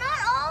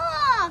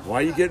off. Why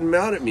are you getting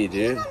mad at me,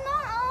 dude? I'm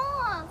not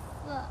off.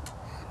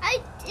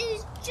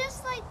 It's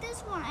just like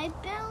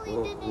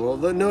Well,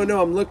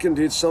 no, I'm looking,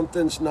 dude.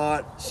 Something's. It's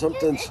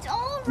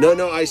all No,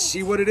 right. I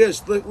see what it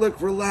is.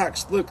 Look,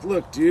 relax.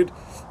 Look, dude.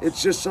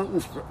 It's just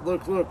something.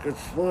 Look,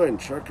 it's fine.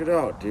 Check it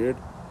out, dude.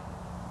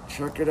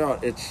 Check it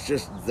out. It's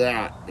just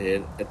that,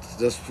 dude.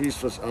 This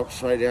piece was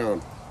upside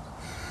down.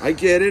 I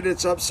get it.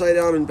 It's upside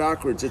down and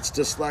backwards. It's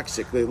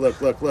dyslexic.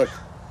 Look.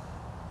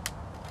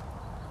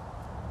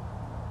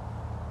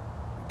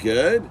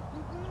 Good?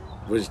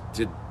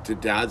 Did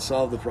Dad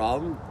solve the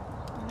problem?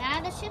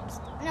 Not the ships?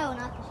 No,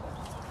 not the ships.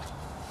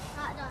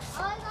 Not done.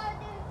 All I gotta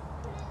do is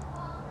put it in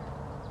water.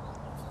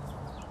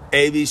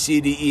 A, B,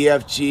 C, D, E,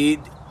 F, G.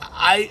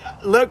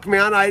 Look,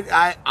 man.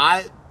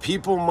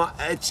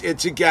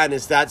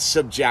 It's that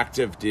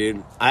subjective,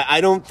 dude.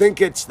 I don't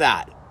think it's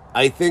that.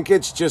 I think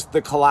it's just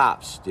the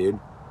collapse, dude.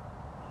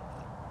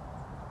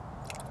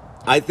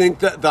 I think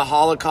that the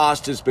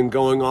Holocaust has been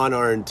going on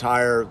our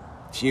entire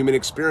human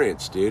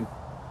experience, dude.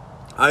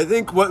 I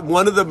think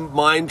one of the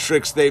mind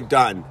tricks they've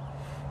done,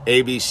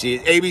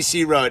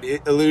 ABC wrote,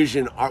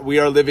 Illusion, we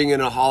are living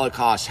in a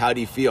Holocaust. How do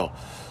you feel?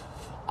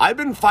 I've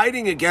been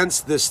fighting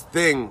against this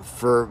thing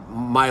for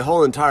my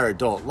whole entire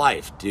adult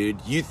life, dude.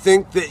 You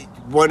think that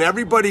when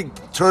everybody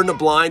turned a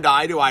blind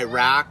eye to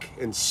Iraq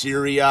and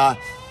Syria,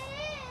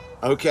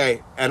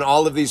 okay, and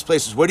all of these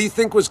places, what do you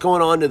think was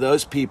going on to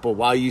those people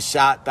while you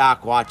sat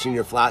back watching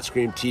your flat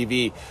screen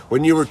TV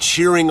when you were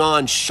cheering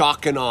on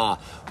shock and awe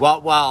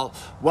while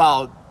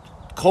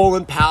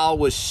Colin Powell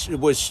was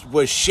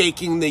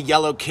shaking the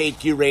yellow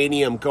cake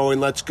uranium, going,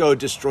 let's go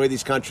destroy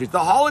these countries.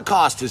 The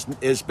Holocaust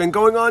has been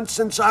going on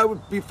since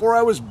before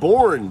I was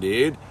born,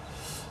 dude.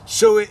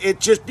 So it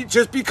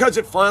just because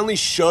it finally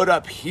showed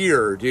up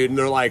here, dude, and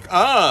they're like,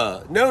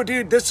 no,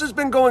 dude, this has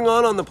been going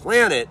on the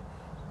planet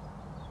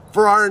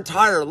for our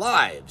entire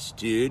lives,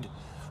 dude.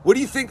 What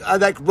do you think?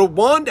 Like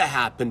Rwanda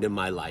happened in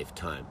my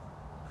lifetime.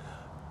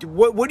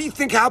 What do you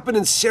think happened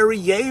in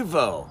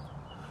Sarajevo?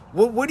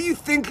 What do you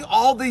think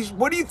what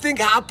do you think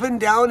happened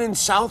down in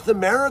South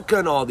America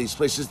and all these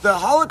places? The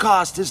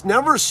Holocaust has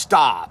never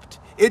stopped.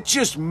 It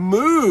just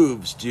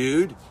moves,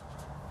 dude.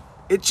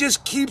 It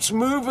just keeps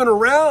moving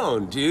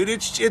around, dude.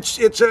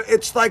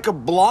 It's like a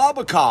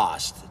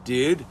blobocaust,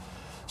 dude.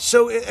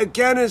 So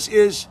again,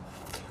 is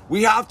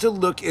we have to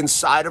look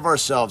inside of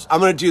ourselves.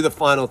 I'm going to do the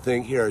final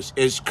thing here.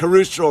 Is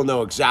Caruso will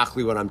know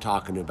exactly what I'm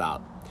talking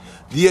about.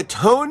 The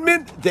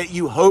atonement that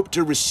you hope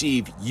to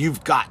receive,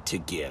 you've got to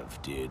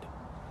give, dude.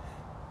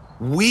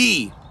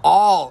 We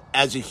all,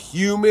 as a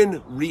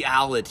human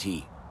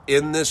reality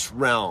in this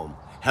realm,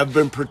 have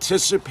been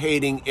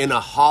participating in a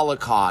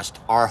Holocaust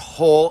our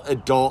whole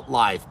adult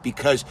life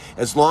because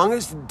as long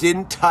as it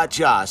didn't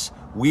touch us,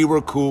 we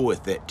were cool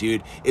with it,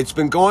 dude. It's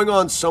been going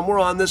on somewhere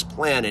on this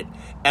planet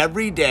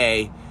every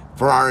day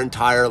for our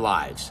entire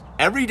lives.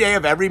 Every day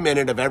of every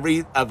minute of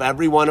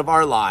every one of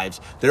our lives,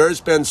 there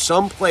has been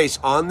some place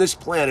on this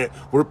planet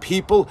where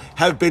people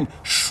have been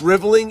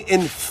shriveling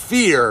in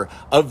fear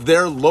of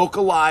their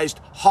localized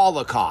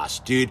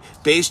Holocaust, dude,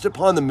 based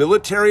upon the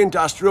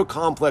military-industrial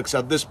complex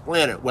of this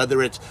planet,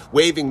 whether it's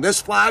waving this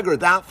flag or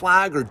that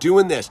flag or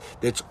doing this.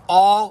 It's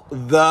all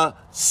the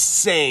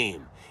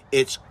same.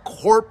 It's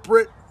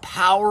corporate,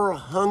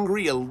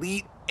 power-hungry,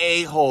 elite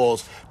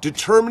a-holes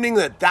determining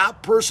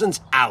that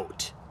person's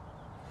out.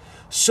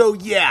 So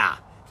yeah,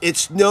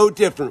 it's no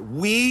different.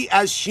 We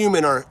as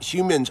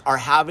humans are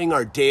having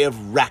our day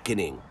of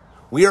reckoning.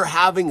 We are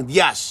having, we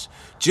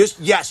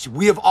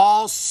have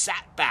all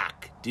sat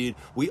back, dude.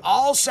 We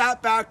all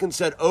sat back and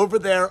said, over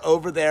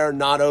there,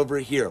 not over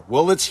here.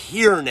 Well, it's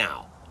here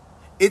now.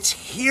 It's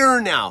here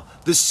now.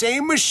 The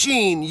same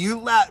machine you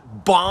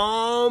let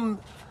bomb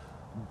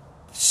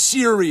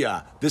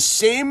Syria, the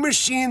same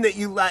machine that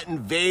you let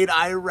invade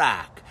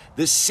Iraq,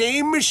 the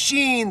same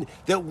machine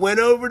that went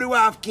over to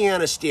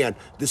Afghanistan,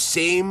 the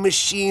same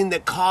machine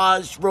that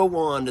caused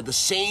Rwanda, the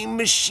same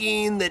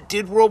machine that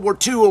did World War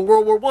II and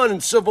World War I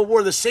and Civil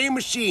War, the same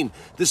machine.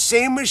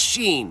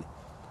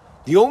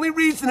 The only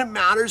reason it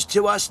matters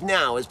to us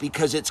now is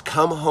because it's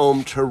come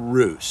home to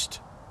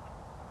roost.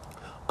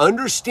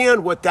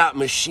 Understand what that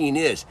machine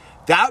is.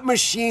 That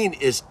machine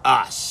is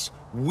us.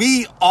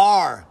 We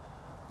are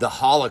the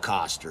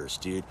Holocausters,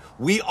 dude.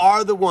 We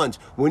are the ones.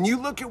 When you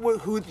look at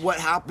what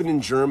happened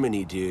in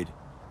Germany, dude,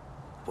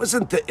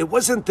 it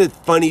wasn't the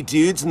funny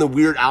dudes in the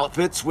weird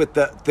outfits with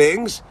the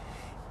things.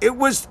 It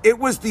was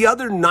the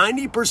other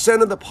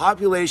 90% of the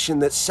population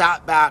that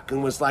sat back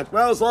and was like,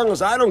 well, as long as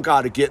I don't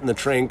got to get in the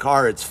train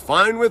car, it's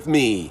fine with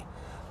me.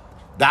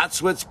 That's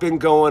what's been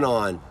going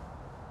on.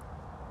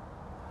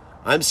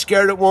 I'm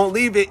scared it won't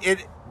leave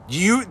it.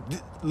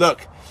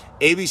 Look,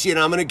 ABC, and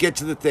I'm going to get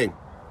to the thing.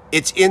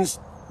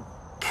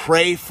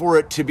 Pray for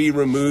it to be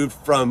removed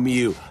from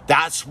you.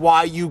 That's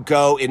why you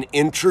go and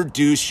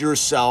introduce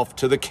yourself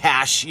to the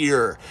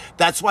cashier.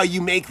 That's why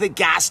you make the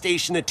gas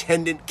station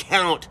attendant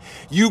count.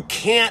 You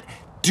can't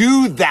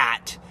do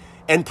that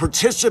and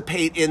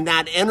participate in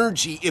that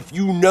energy if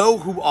you know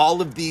who all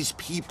of these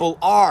people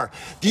are.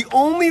 The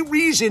only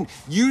reason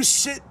you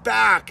sit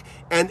back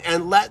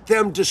and let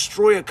them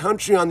destroy a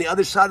country on the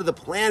other side of the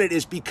planet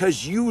is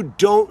because you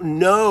don't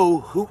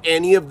know who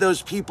any of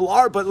those people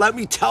are. But let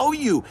me tell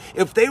you,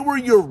 if they were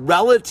your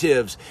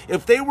relatives,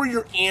 if they were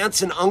your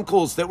aunts and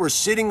uncles that were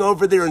sitting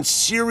over there in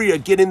Syria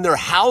getting their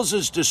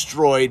houses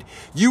destroyed,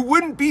 you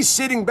wouldn't be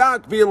sitting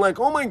back being like,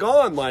 oh my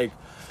God, like,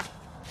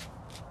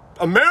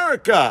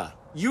 America.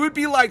 You would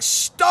be like,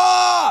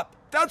 stop,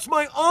 that's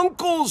my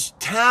uncle's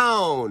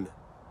town.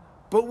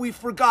 But we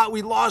forgot,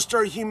 we lost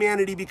our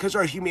humanity because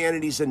our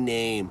humanity's a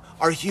name.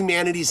 Our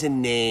humanity's a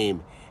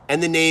name.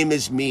 And the name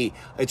is me.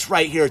 It's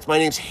right here. My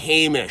name's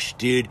Hamish,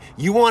 dude.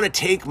 You want to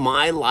take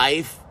my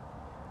life?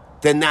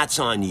 Then that's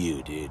on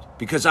you, dude.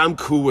 Because I'm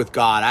cool with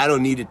God. I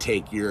don't need to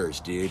take yours,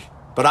 dude.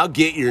 But I'll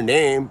get your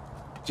name.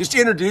 Just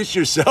introduce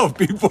yourself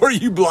before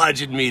you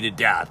bludgeon me to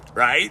death,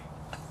 right?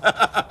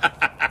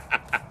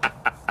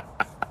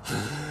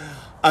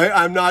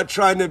 I'm not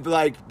trying to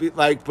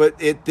but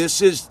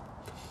this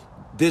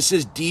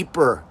is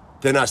deeper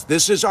than us.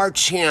 This is our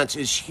chance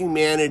as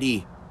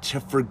humanity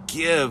to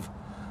forgive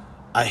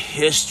a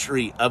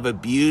history of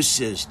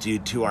abuses,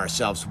 dude, to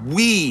ourselves.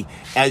 We,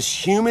 as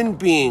human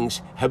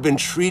beings, have been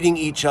treating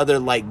each other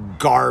like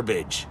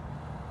garbage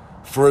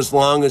for as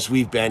long as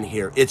we've been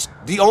here. It's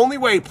the only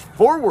way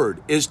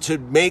forward is to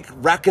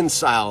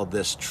reconcile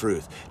this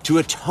truth, to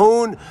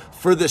atone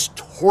for this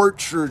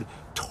tortured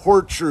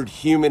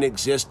human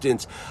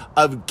existence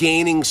of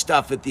gaining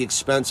stuff at the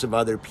expense of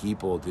other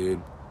people,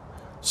 dude.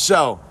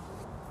 So,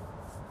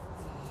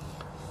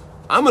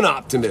 I'm an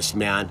optimist,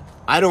 man.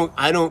 I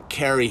don't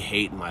carry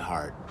hate in my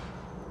heart.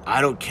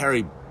 I don't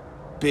carry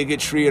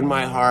bigotry in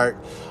my heart.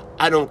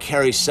 I don't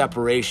carry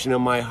separation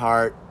in my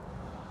heart.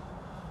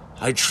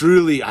 I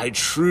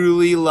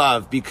truly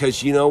love,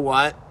 because you know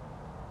what?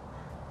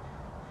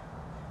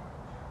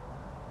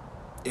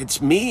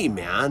 It's me,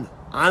 man.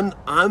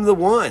 I'm the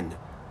one.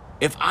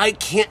 If I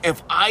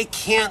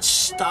can't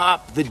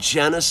stop the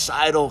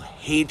genocidal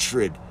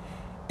hatred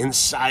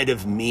inside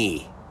of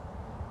me,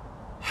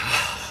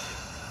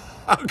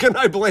 how can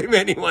I blame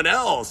anyone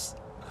else?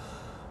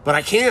 But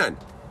I can,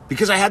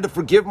 because I had to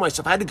forgive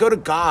myself. I had to go to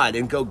God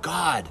and go,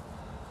 God,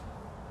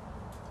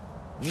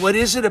 what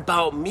is it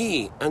about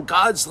me? And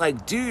God's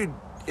like, dude,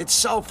 it's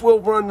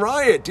self-will run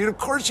riot, dude. Of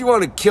course you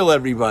want to kill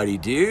everybody,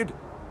 dude,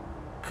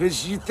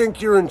 because you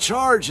think you're in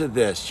charge of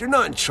this. You're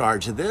not in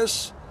charge of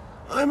this.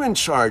 I'm in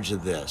charge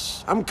of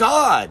this. I'm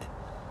God.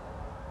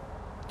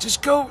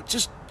 Just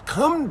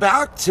come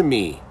back to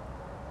me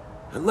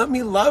and let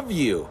me love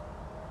you.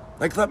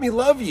 Like, let me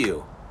love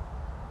you.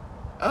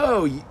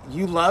 Oh,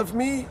 you love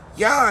me?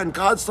 Yeah. And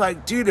God's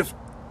like, dude,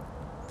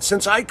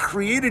 since I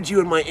created you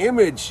in my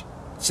image,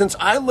 since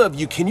I love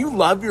you, can you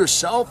love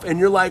yourself? And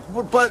you're like,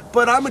 well,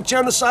 but I'm a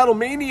genocidal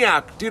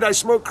maniac. Dude, I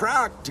smoke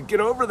crack to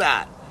get over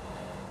that.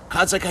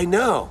 God's like, I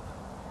know.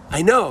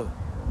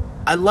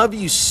 I love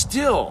you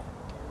still.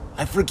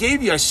 I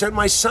forgave you. I sent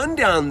my son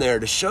down there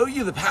to show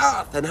you the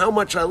path and how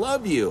much I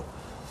love you.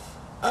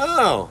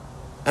 Oh,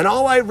 and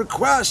all I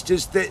request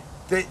is that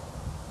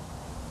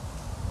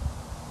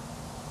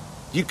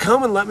you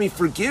come and let me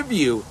forgive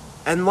you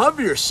and love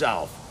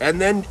yourself. And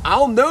then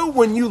I'll know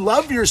when you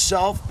love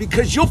yourself,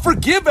 because you'll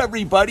forgive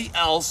everybody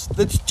else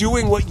that's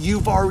doing what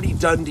you've already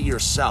done to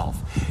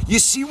yourself. You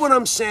see what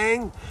I'm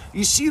saying?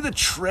 You see the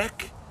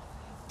trick?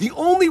 The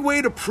only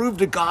way to prove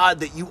to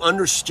God that you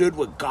understood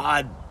what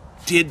God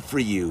did for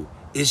you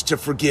is to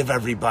forgive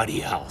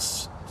everybody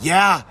else.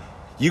 Yeah,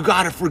 you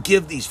got to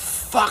forgive these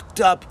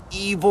fucked up,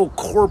 evil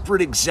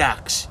corporate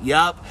execs.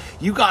 Yep.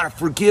 You got to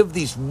forgive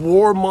these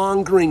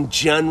warmongering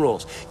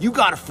generals. You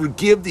got to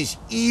forgive these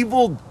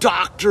evil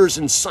doctors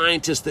and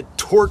scientists that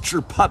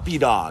torture puppy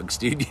dogs,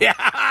 dude.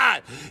 Yeah.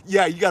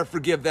 Yeah, you got to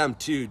forgive them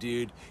too,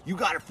 dude. You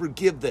got to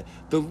forgive the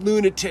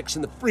lunatics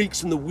and the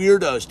freaks and the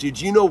weirdos, dude.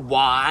 You know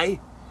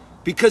why?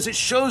 Because it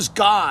shows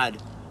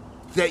God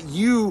that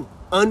you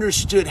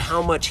understood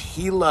how much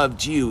he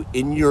loved you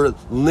in your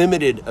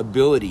limited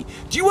ability.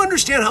 Do you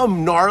understand how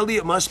gnarly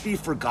it must be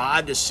for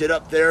God to sit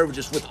up there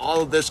just with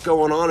all of this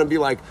going on and be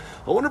like,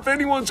 I wonder if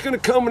anyone's going to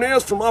come and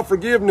ask for my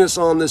forgiveness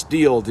on this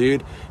deal,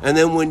 dude? And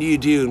then when you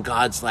do, and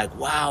God's like,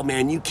 wow,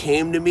 man, you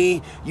came to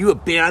me, you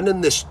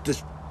abandoned this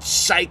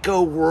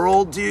psycho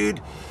world,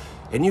 dude,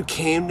 and you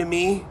came to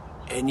me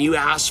and you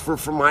asked for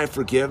my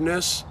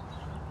forgiveness.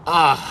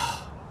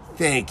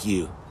 Thank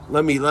you.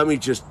 Let me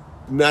just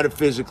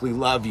metaphysically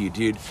love you,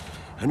 dude.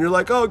 And you're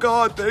like, oh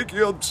God, thank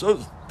you.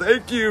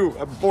 Thank you.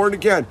 I'm born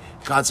again.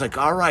 God's like,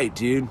 all right,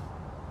 dude.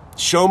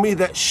 Show me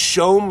that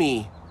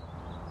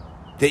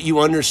you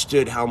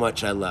understood how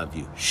much I love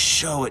you.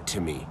 Show it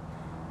to me.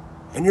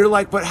 And you're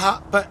like, but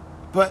how,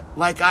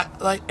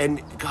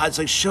 and God's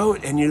like, show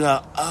it. And you're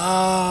like,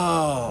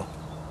 oh,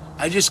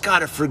 I just got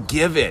to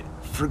forgive it.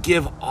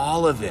 Forgive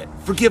all of it.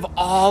 Forgive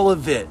all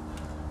of it.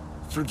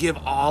 Forgive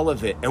all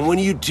of it. And when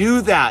you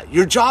do that,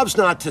 your job's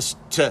not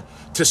to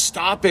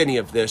stop any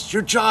of this.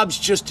 Your job's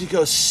just to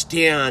go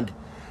stand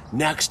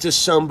next to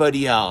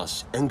somebody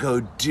else and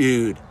go,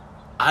 dude,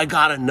 I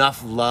got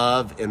enough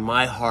love in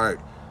my heart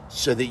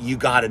so that you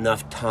got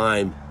enough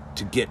time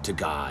to get to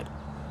God.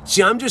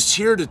 See, I'm just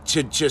here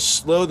to just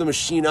slow the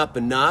machine up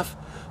enough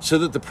so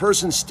that the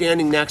person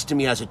standing next to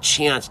me has a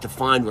chance to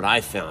find what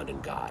I found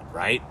in God,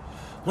 right?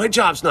 My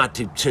job's not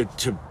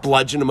to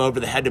bludgeon them over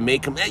the head to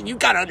make them, hey, you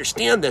got to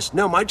understand this.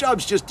 No, my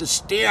job's just to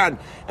stand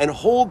and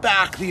hold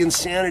back the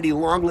insanity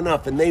long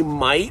enough, and they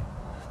might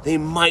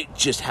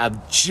just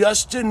have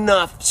just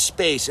enough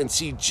space and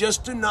see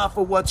just enough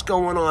of what's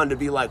going on to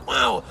be like,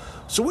 wow,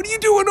 so what are you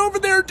doing over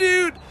there,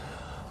 dude?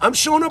 I'm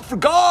showing up for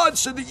God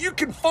so that you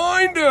can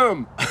find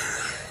him.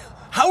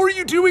 How are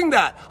you doing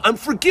that? I'm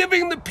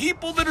forgiving the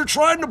people that are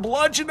trying to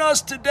bludgeon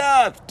us to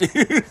death,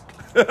 dude.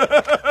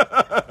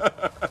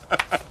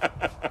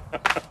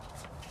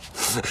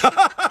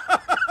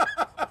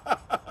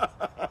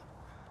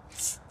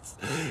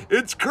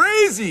 It's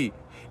crazy.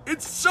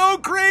 It's so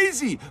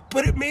crazy,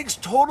 but it makes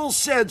total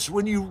sense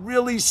when you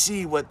really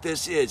see what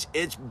this is.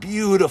 It's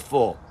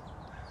beautiful.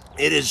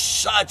 It is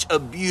such a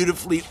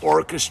beautifully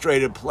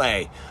orchestrated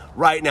play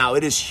right now.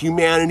 It is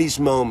humanity's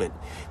moment.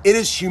 It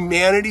is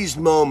humanity's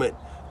moment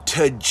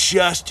to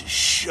just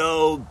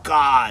show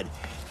God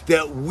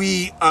that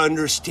we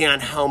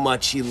understand how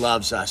much he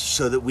loves us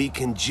so that we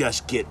can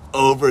just get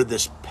over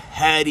this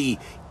petty,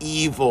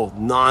 evil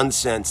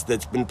nonsense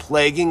that's been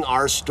plaguing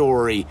our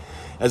story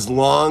as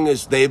long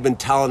as they've been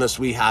telling us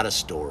we had a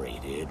story,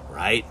 dude,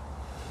 right?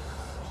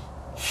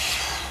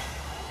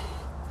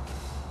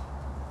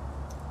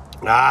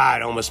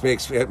 It almost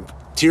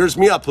tears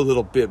me up a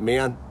little bit,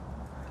 man.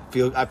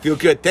 I feel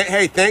good.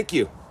 Hey, thank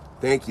you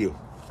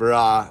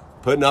for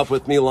putting up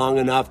with me long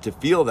enough to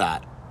feel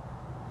that.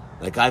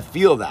 Like, I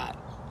feel that.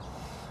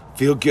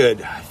 Feel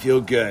good. I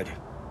feel good.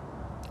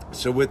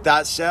 So with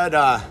that said,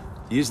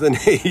 use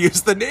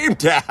the name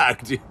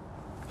tag, dude.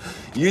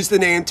 Use the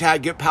name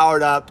tag. Get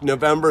powered up.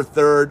 November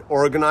 3rd.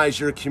 Organize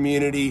your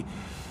community,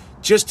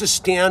 just to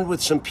stand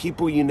with some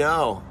people you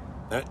know,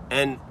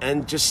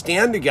 and just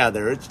stand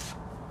together.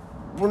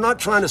 We're not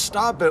trying to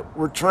stop it.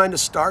 We're trying to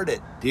start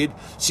it, dude.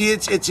 See,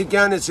 it's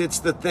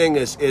the thing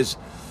is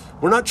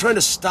we're not trying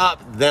to stop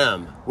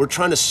them. We're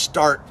trying to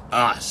start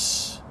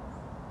us.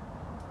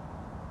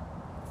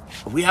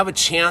 We have a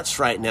chance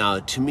right now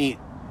to meet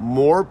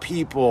more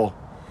people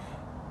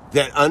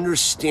that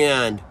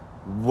understand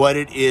what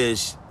it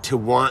is to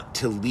want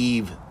to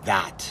leave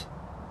that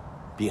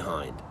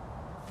behind.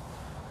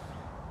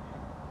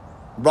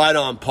 Right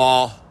on,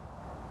 Paul.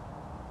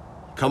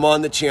 Come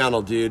on the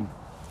channel, dude.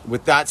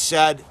 With that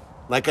said,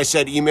 like I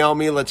said, email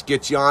me. Let's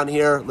get you on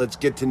here. Let's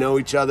get to know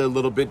each other a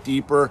little bit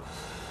deeper.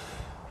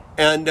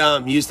 And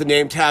use the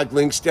name tag,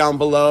 links down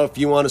below if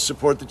you want to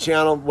support the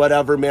channel.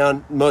 Whatever,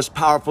 man. Most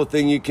powerful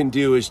thing you can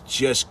do is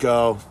just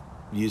go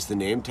use the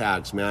name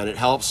tags, man. It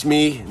helps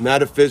me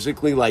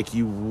metaphysically like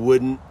you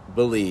wouldn't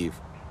believe.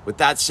 With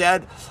that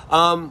said,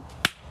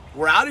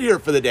 we're out of here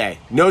for the day.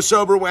 No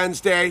Sober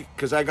Wednesday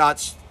because I got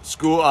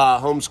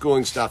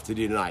homeschooling stuff to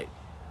do tonight.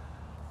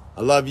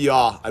 I love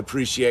y'all. I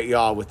appreciate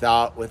y'all.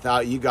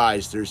 Without you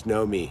guys, there's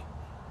no me.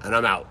 And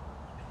I'm out.